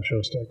Adam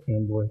Shostack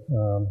fanboy.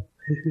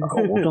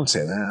 Well, don't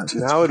say that.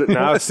 Now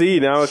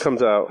it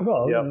comes out.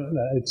 Well, yep.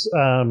 It's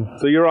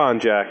so you're on,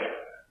 Jack.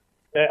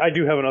 I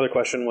do have another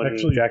question when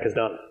Jack is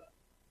done.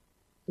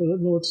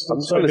 I'm just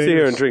going to sit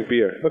here and drink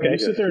beer. Okay,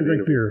 sit there and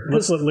drink beer.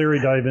 Let's let Larry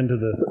dive into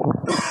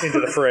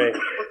the fray.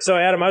 So,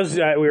 Adam,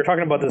 we were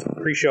talking about this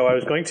pre-show. I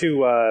was going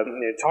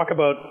to talk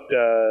about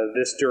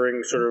this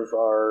during sort of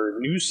our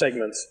news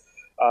segments,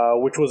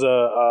 which was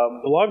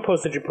a blog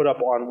post that you put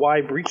up on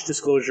why breach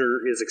disclosure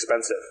is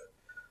expensive.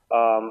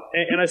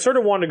 And I sort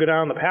of wanted to go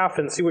down the path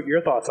and see what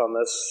your thoughts on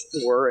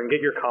this were and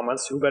get your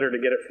comments. Who better to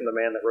get it from the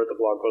man that wrote the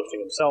blog posting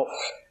himself?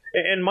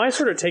 And my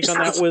sort of take on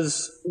that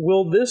was,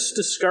 will this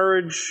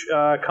discourage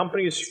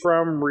companies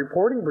from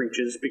reporting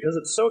breaches because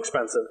it's so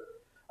expensive,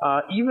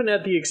 even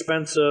at the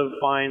expense of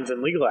fines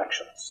and legal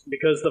actions?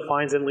 Because the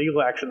fines and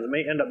legal actions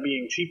may end up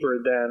being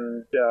cheaper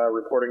than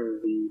reporting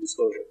the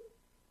disclosure.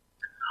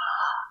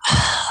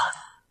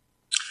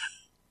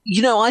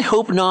 I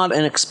hope not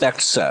and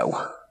expect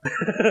so.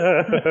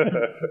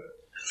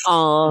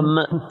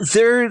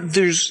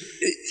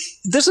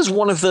 This is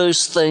one of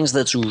those things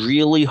that's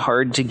really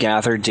hard to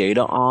gather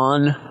data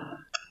on,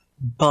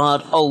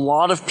 but a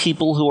lot of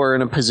people who are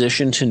in a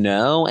position to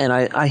know, and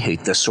I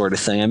hate this sort of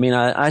thing. I mean,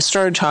 I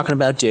started talking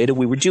about data.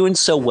 We were doing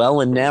so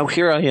well, and now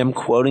here I am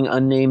quoting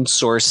unnamed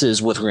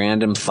sources with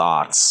random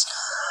thoughts.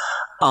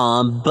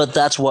 But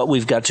that's what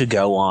we've got to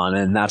go on,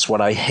 and that's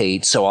what I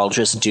hate, so I'll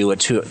just do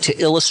it to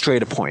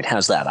illustrate a point.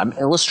 How's that? I'm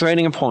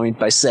illustrating a point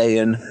by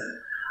saying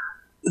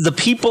the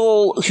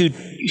people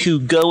who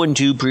go and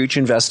do breach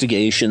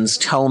investigations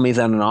tell me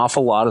that an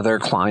awful lot of their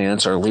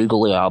clients are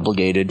legally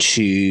obligated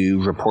to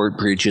report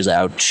breaches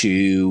out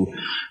to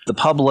the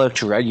public,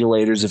 to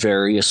regulators of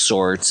various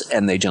sorts,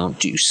 and they don't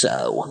do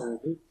so.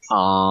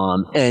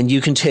 And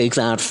you can take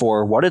that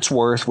for what it's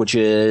worth, which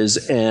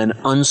is an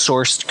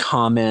unsourced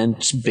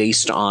comment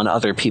based on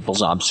other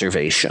people's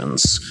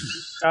observations.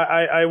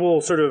 I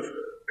will sort of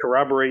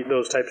corroborate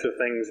those types of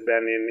things,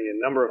 Ben, in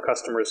a number of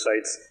customer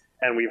sites,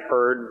 and we've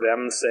heard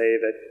them say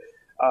that,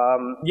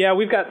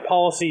 we've got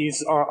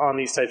policies on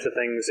these types of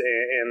things,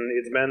 and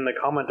it's been the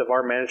comment of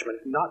our management,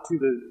 not to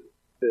the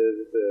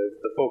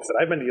folks that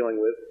I've been dealing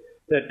with,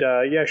 that,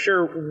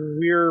 sure,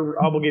 we're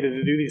obligated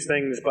to do these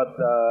things, but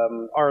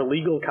our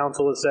legal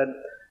counsel has said,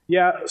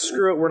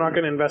 screw it, we're not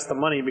going to invest the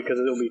money because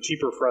it'll be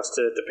cheaper for us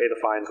to pay the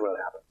fines when it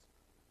happens.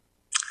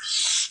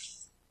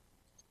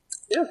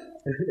 Yeah,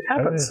 it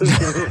happens. It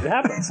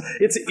happens.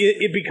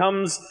 It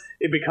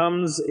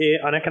becomes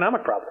an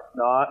economic problem,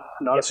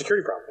 not a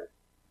security problem.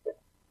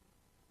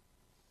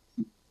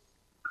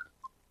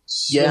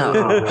 Yeah.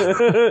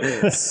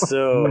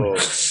 So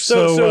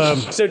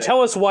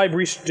tell us why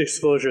breach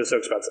disclosure is so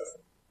expensive.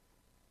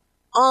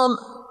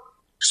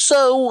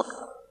 So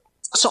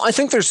I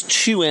think there's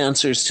two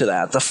answers to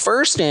that. The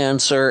first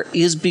answer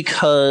is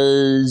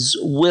because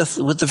with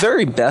the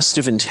very best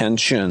of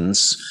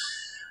intentions,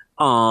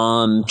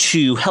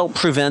 to help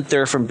prevent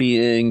there from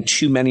being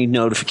too many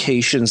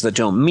notifications that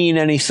don't mean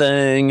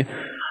anything,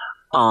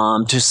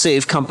 to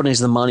save companies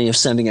the money of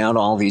sending out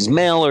all these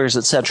mailers,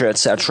 et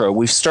cetera,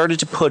 we've started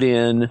to put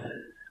in,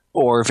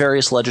 or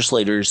various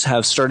legislators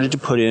have started to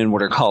put in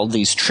what are called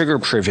these trigger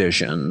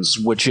provisions,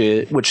 which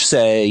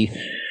say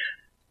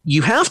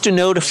you have to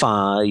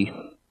notify.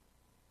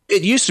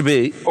 It used to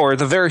be, or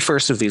the very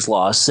first of these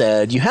laws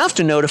said, you have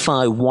to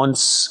notify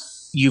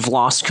once you've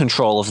lost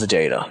control of the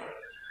data.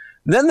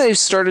 Then they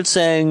started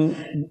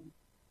saying,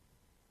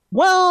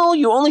 well,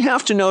 you only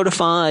have to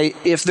notify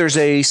if there's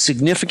a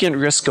significant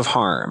risk of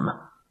harm.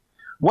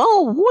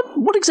 Well,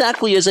 what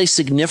exactly is a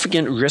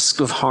significant risk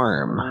of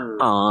harm?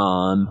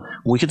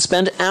 We could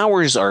spend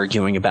hours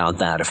arguing about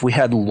that. If we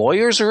had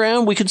lawyers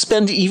around, we could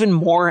spend even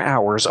more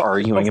hours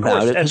arguing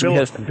about it. And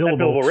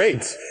billable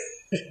rates.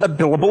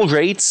 Billable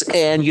rates,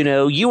 and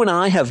you and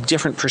I have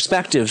different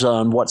perspectives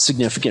on what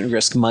significant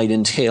risk might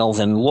entail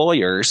than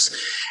lawyers,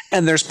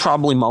 and there's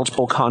probably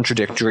multiple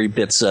contradictory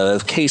bits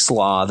of case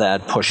law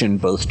that push in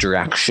both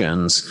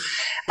directions.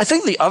 I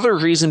think the other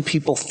reason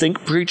people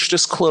think breach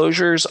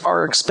disclosures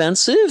are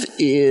expensive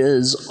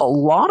is a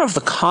lot of the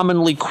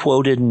commonly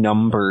quoted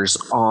numbers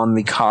on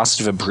the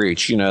cost of a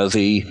breach, the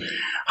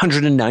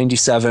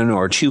 $197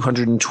 or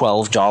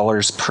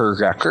 $212 per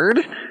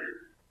record,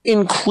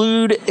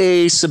 include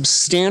a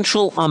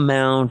substantial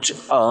amount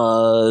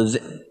of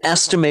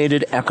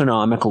estimated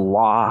economic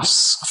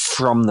loss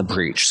from the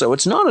breach. So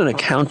it's not an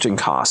accounting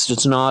cost.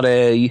 It's not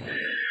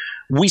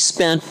we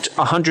spent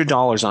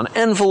 $100 on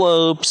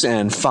envelopes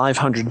and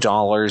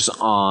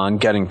 $500 on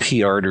getting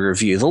PR to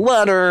review the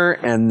letter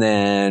and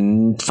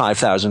then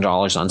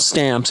 $5,000 on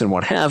stamps and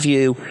what have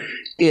you.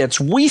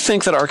 It's we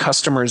think that our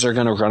customers are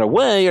going to run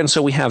away, and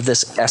so we have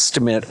this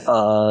estimate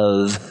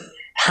of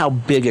how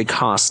big a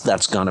cost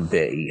that's going to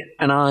be.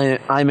 And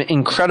I'm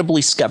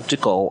incredibly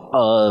skeptical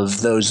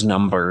of those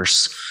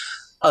numbers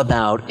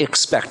about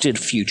expected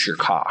future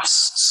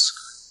costs.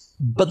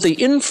 But they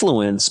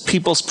influence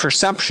people's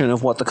perception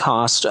of what the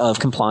cost of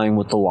complying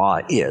with the law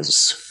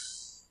is.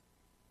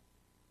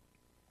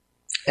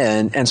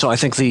 And so I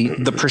think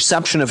the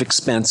perception of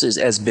expense is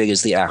as big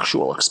as the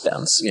actual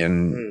expense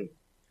in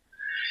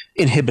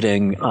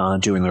inhibiting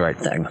doing the right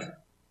thing.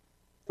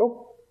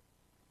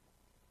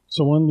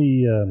 So on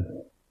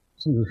the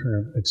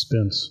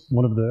expense.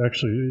 One of the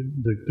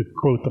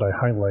quote that I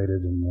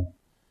highlighted in the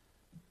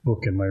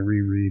book in my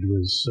reread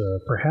was,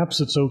 perhaps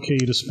it's okay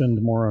to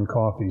spend more on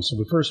coffee. So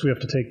but first we have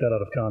to take that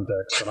out of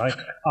context. And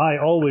I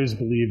always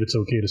believe it's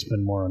okay to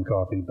spend more on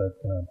coffee, but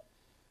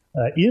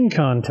in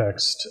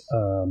context,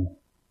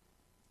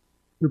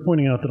 you're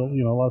pointing out that a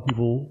lot of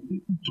people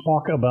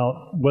talk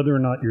about whether or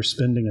not you're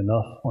spending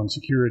enough on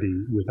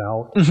security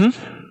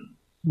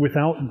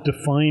without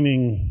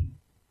defining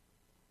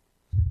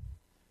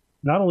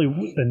not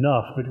only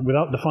enough, but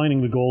without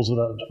defining the goals,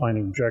 without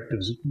defining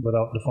objectives,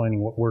 without defining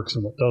what works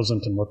and what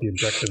doesn't, and what the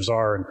objectives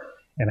are,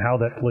 and how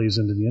that plays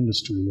into the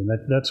industry. And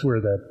that's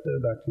where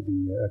back to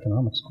the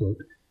economics quote.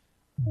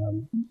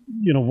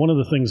 One of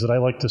the things that I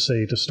like to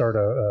say to start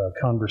a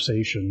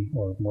conversation,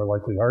 or more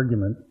likely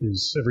argument,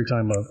 is every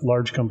time a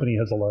large company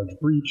has a large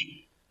breach,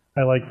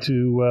 I like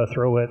to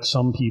throw at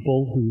some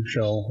people who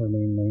shall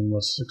remain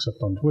nameless except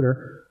on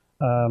Twitter.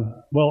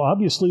 Well,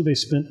 obviously they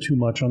spent too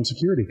much on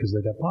security because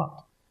they got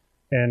popped.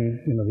 And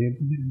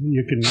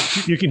you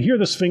can hear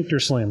the sphincter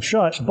slam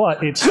shut,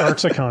 but it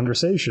starts a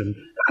conversation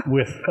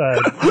with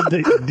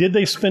did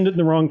they spend it in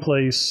the wrong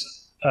place?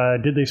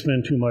 Did they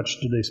spend too much?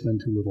 Did they spend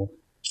too little?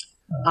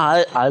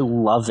 I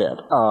love it.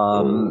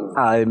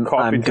 I'm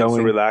going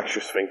to relax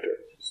your sphincter.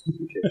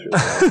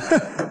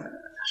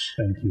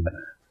 Thank you.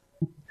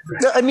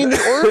 I mean, the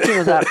origin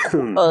of that,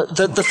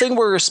 the thing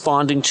we're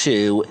responding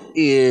to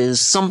is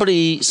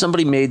somebody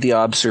made the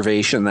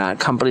observation that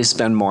companies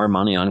spend more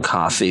money on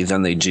coffee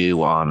than they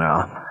do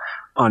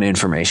on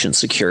information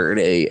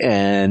security,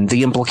 and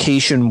the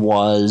implication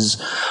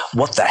was,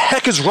 what the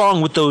heck is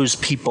wrong with those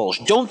people?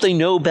 Don't they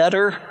know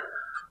better?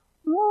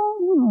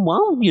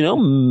 Well,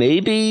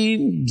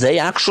 maybe they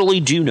actually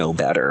do know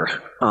better.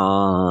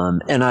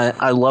 And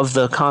I love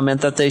the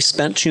comment that they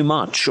spent too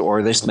much,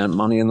 or they spent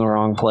money in the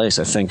wrong place.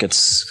 I think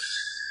it's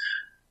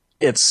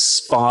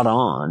spot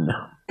on.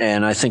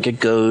 And I think it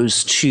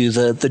goes to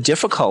the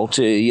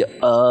difficulty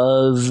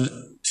of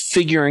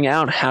figuring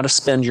out how to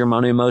spend your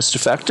money most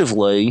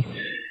effectively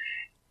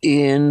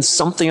in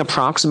something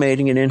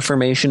approximating an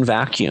information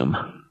vacuum.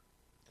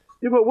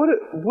 Yeah, but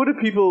what do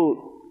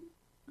people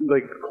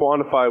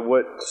quantify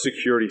what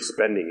security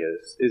spending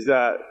is? Is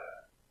that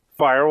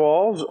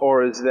firewalls,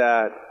 or is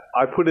that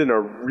I put in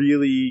a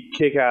really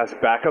kick-ass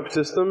backup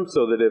system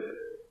so that if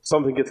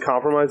something gets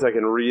compromised, I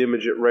can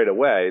re-image it right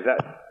away?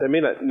 That may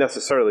not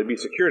necessarily be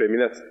security. I mean,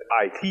 that's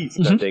IT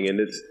spending, and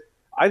it's,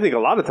 I think, a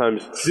lot of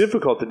times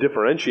difficult to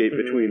differentiate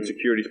between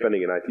security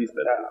spending and IT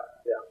spending.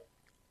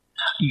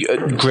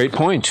 Great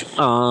point.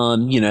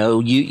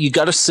 You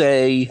got to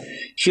say,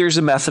 here's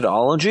a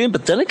methodology,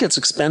 but then it gets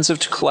expensive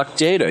to collect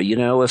data.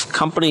 If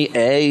company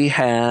A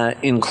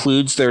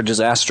includes their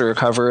disaster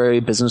recovery,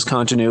 business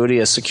continuity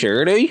as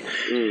security,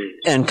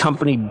 and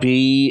company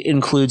B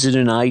includes it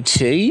in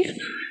IT,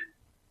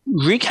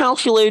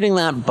 recalculating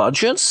that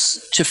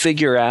budgets to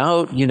figure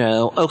out,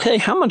 okay,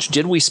 how much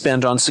did we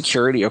spend on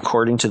security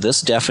according to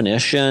this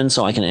definition,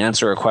 so I can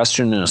answer a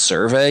question in a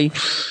survey.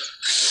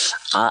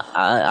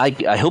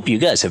 I hope you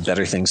guys have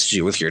better things to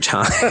do with your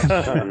time.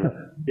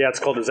 Yeah, it's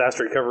called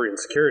disaster recovery and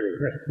security.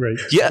 Right.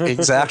 Yeah,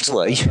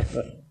 exactly.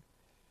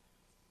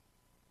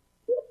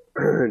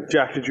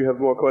 Jack, did you have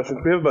more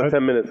questions? We have about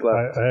 10 minutes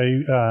left.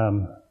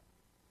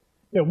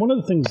 One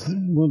of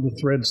the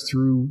threads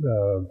through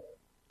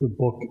the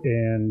book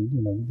and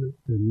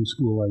the new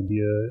school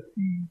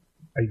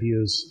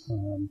ideas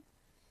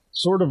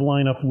sort of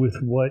line up with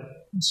what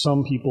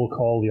some people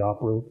call the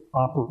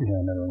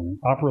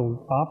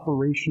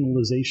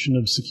operationalization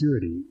of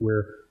security,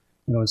 where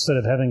instead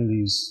of having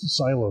these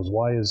silos,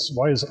 why is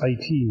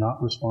IT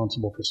not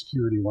responsible for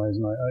security? Why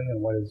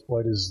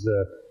does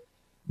the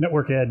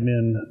network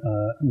admin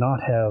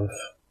not have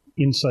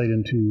insight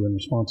into and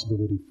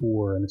responsibility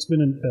for? And it's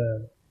been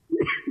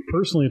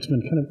personally, it's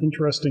been kind of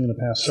interesting in the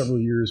past several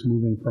years,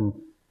 moving from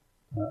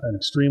an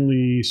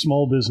extremely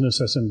small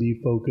business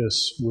SMB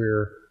focus,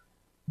 where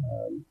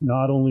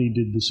not only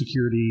did the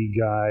security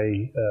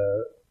guy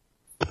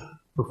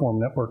perform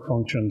network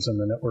functions and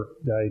the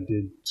network guy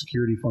did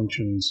security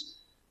functions,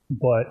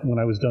 but when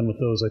I was done with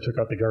those, I took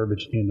out the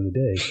garbage at the end of the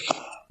day.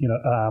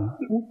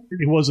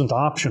 It wasn't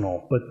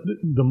optional, but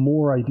the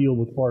more I deal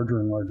with larger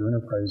and larger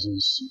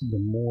enterprises, the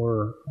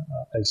more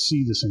I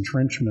see this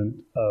entrenchment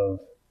of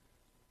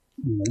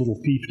little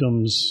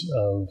fiefdoms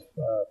of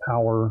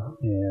power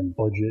and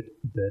budget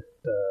that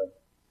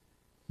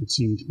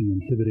seem to be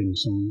inhibiting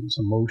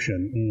some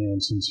motion.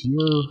 And since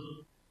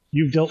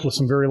you've dealt with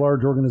some very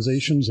large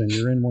organizations and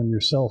you're in one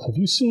yourself, have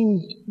you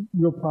seen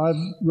real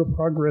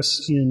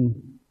progress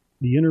in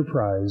the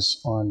enterprise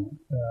on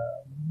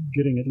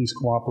getting at least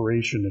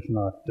cooperation, if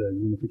not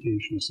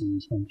unification of some of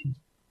these functions?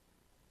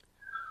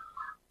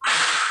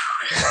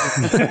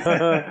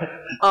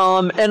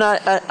 And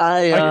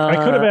I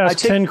could have asked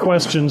 10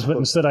 questions, but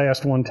instead I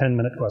asked one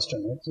 10-minute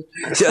question.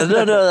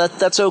 No,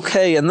 that's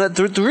okay. And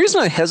the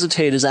reason I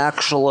hesitate is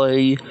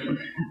actually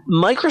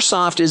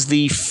Microsoft is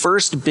the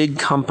first big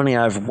company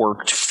I've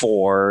worked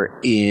for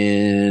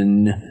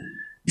in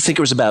I think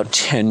it was about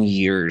 10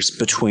 years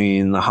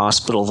between the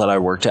hospital that I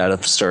worked at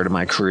the start of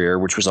my career,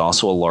 which was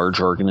also a large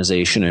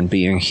organization, and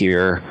being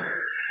here.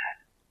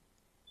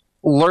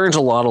 Learned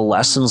a lot of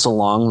lessons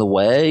along the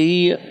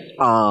way.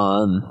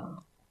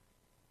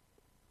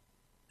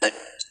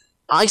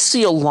 I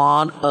see a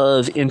lot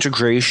of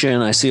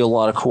integration. I see a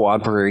lot of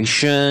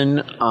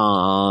cooperation.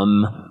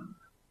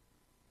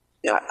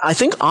 I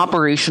think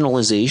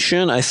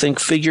operationalization, I think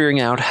figuring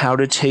out how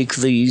to take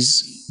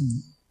these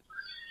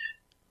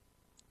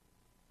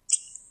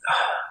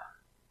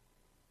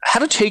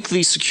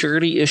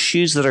security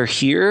issues that are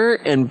here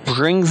and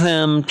bring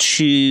them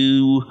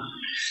to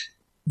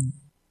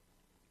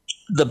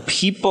the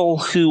people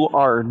who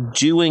are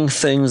doing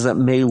things that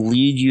may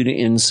lead you to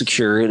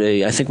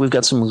insecurity. I think we've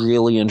got some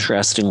really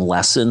interesting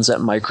lessons at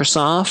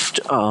Microsoft.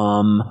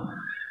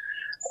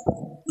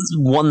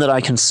 One that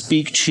I can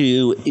speak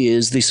to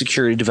is the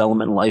security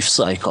development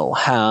lifecycle,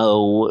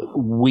 how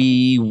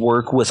we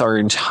work with our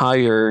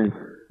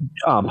entire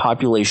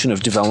population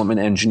of development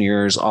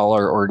engineers, all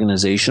our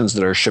organizations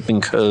that are shipping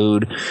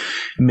code,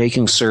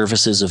 making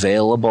services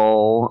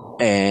available,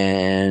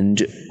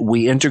 and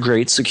we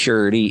integrate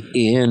security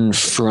in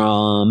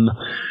from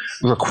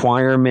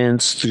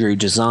requirements through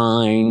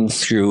design,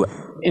 through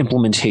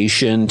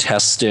implementation,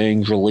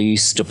 testing,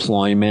 release,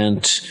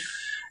 deployment.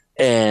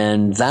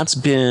 And that's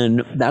been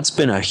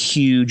a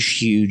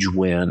huge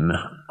win.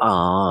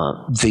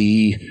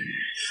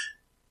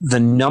 The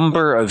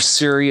number of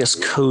serious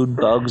code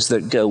bugs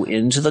that go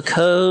into the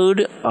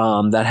code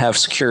that have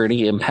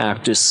security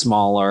impact is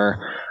smaller.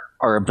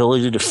 Our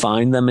ability to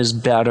find them is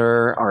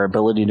better. Our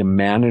ability to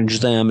manage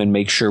them and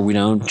make sure we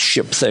don't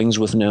ship things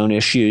with known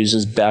issues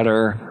is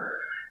better.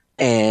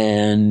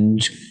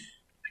 And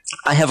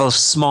I have a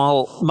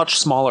much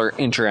smaller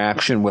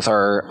interaction with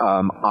our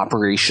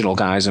operational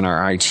guys and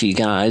our IT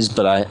guys,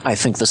 but I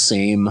think the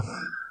same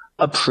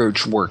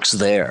approach works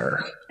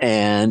there.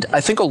 And I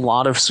think a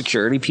lot of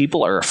security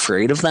people are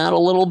afraid of that a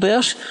little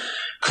bit,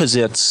 because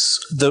it's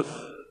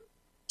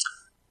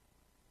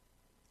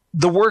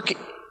the work,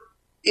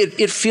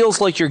 it feels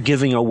like you're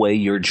giving away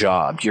your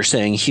job. You're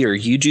saying, here,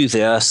 you do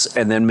this,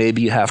 and then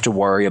maybe you have to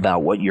worry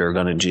about what you're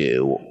going to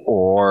do,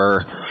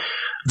 or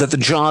that the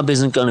job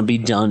isn't going to be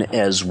done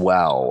as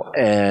well.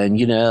 And,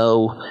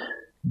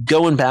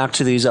 going back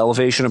to these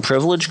elevation of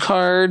privilege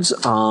cards,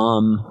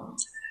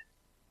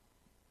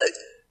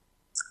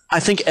 I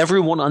think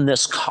everyone on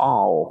this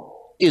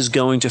call is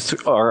going to,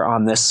 or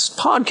on this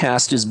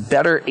podcast, is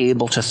better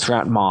able to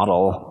threat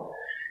model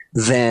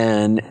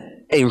than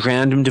a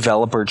random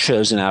developer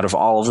chosen out of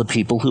all of the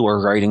people who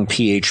are writing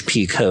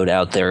PHP code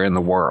out there in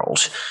the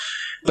world.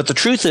 But the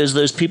truth is,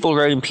 those people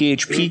writing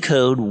PHP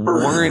code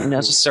weren't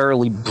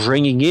necessarily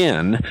bringing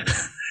in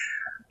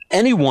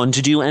anyone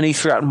to do any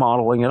threat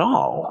modeling at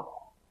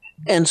all.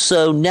 And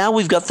so now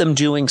we've got them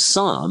doing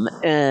some,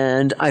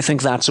 and I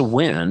think that's a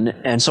win.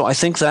 And so I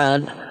think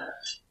that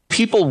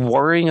people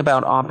worrying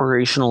about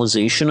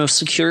operationalization of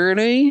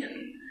security,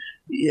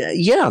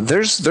 yeah,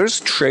 there's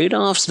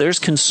trade-offs, there's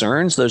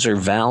concerns, those are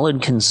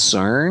valid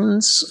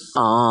concerns.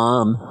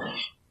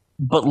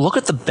 But look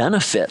at the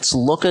benefits.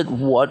 Look at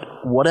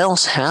what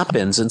else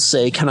happens and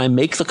say, can I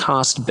make the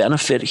cost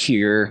benefit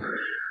here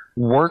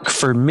work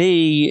for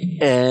me?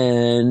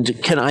 And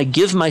can I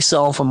give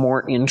myself a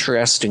more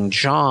interesting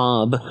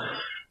job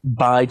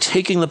by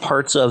taking the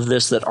parts of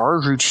this that are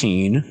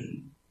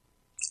routine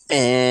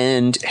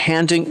and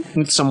handing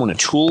someone a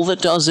tool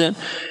that does it,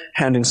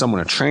 handing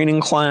someone a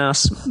training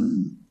class,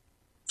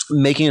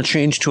 making a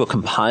change to a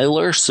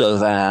compiler so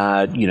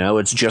that,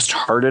 it's just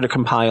harder to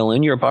compile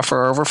in your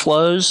buffer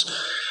overflows.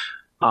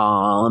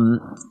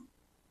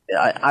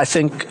 I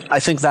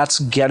think that's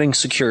getting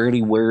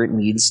security where it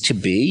needs to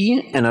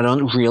be, and I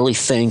don't really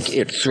think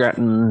it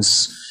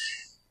threatens.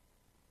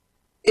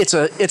 It's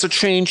a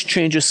change.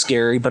 Change is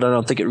scary, but I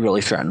don't think it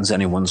really threatens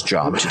anyone's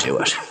job to do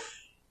it.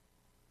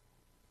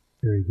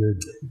 Very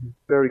good.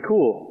 Very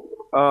cool.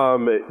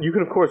 You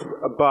can, of course,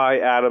 buy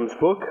Adam's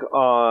book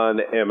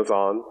on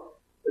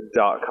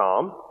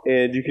Amazon.com,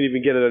 and you can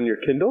even get it on your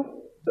Kindle.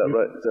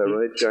 Is that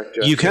right, Jack?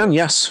 You can,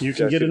 yes. You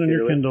can get it on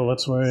your Kindle.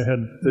 That's why I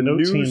had the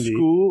notes New handy.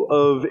 School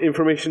of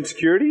Information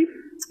Security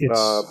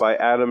by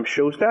Adam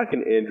Shostack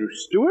and Andrew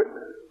Stewart.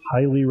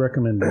 Highly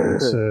recommended.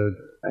 It's a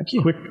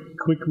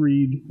quick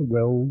read,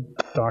 well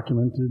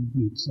documented.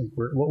 It's like,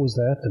 what was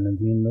that? And in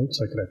the notes,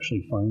 I could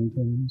actually find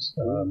things.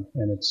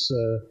 And it's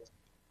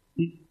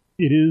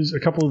it is a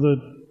couple of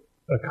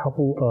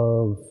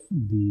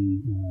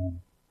the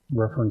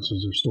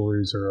references or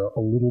stories are a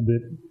little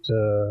bit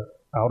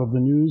out of the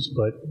news,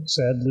 but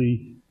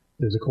sadly,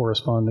 there's a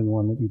corresponding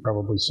one that you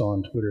probably saw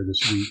on Twitter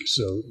this week.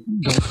 So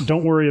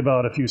don't worry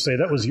about if you say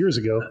that was years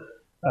ago.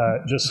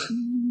 Just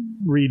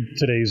read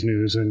today's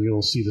news and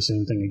you'll see the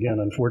same thing again,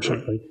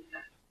 unfortunately.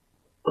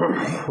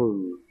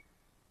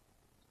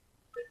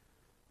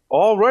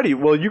 Alrighty,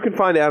 well, you can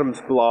find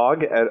Adam's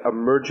blog at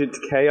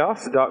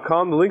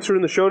emergentchaos.com. The links are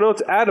in the show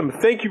notes. Adam,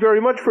 thank you very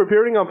much for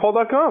appearing on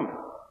Paul.com.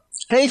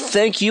 Hey,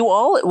 thank you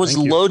all. It was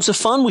loads of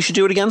fun. We should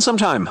do it again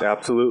sometime.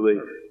 Absolutely.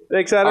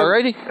 Thanks, Adam.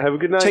 Alrighty. Have a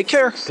good night. Take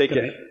care. Take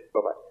care.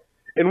 Bye-bye.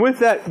 And with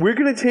that, we're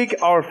going to take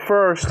our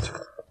first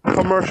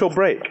commercial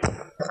break.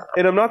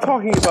 And I'm not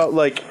talking about,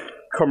 like,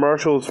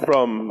 commercials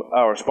from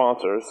our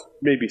sponsors.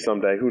 Maybe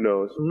someday. Who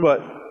knows?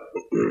 But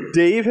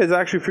Dave has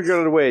actually figured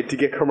out a way to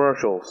get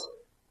commercials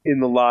in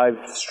the live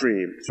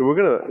stream. So we're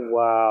going to...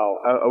 Wow.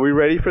 Are we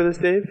ready for this,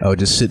 Dave? Oh,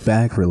 just sit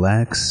back,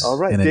 relax, All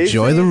right, and Dave,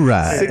 enjoy the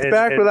ride. Sit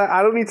back, relax.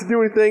 I don't need to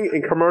do anything,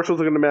 and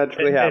commercials are going to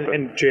magically happen.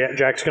 And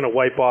Jack's going to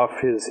wipe off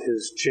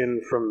his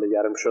chin from the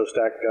Adam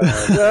Shostack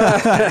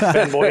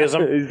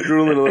fanboyism. He's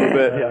drooling a little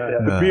bit.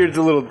 The beard's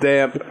a little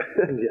damp.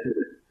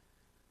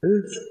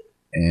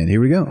 And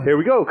here we go. Here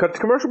we go. Cut to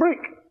commercial break.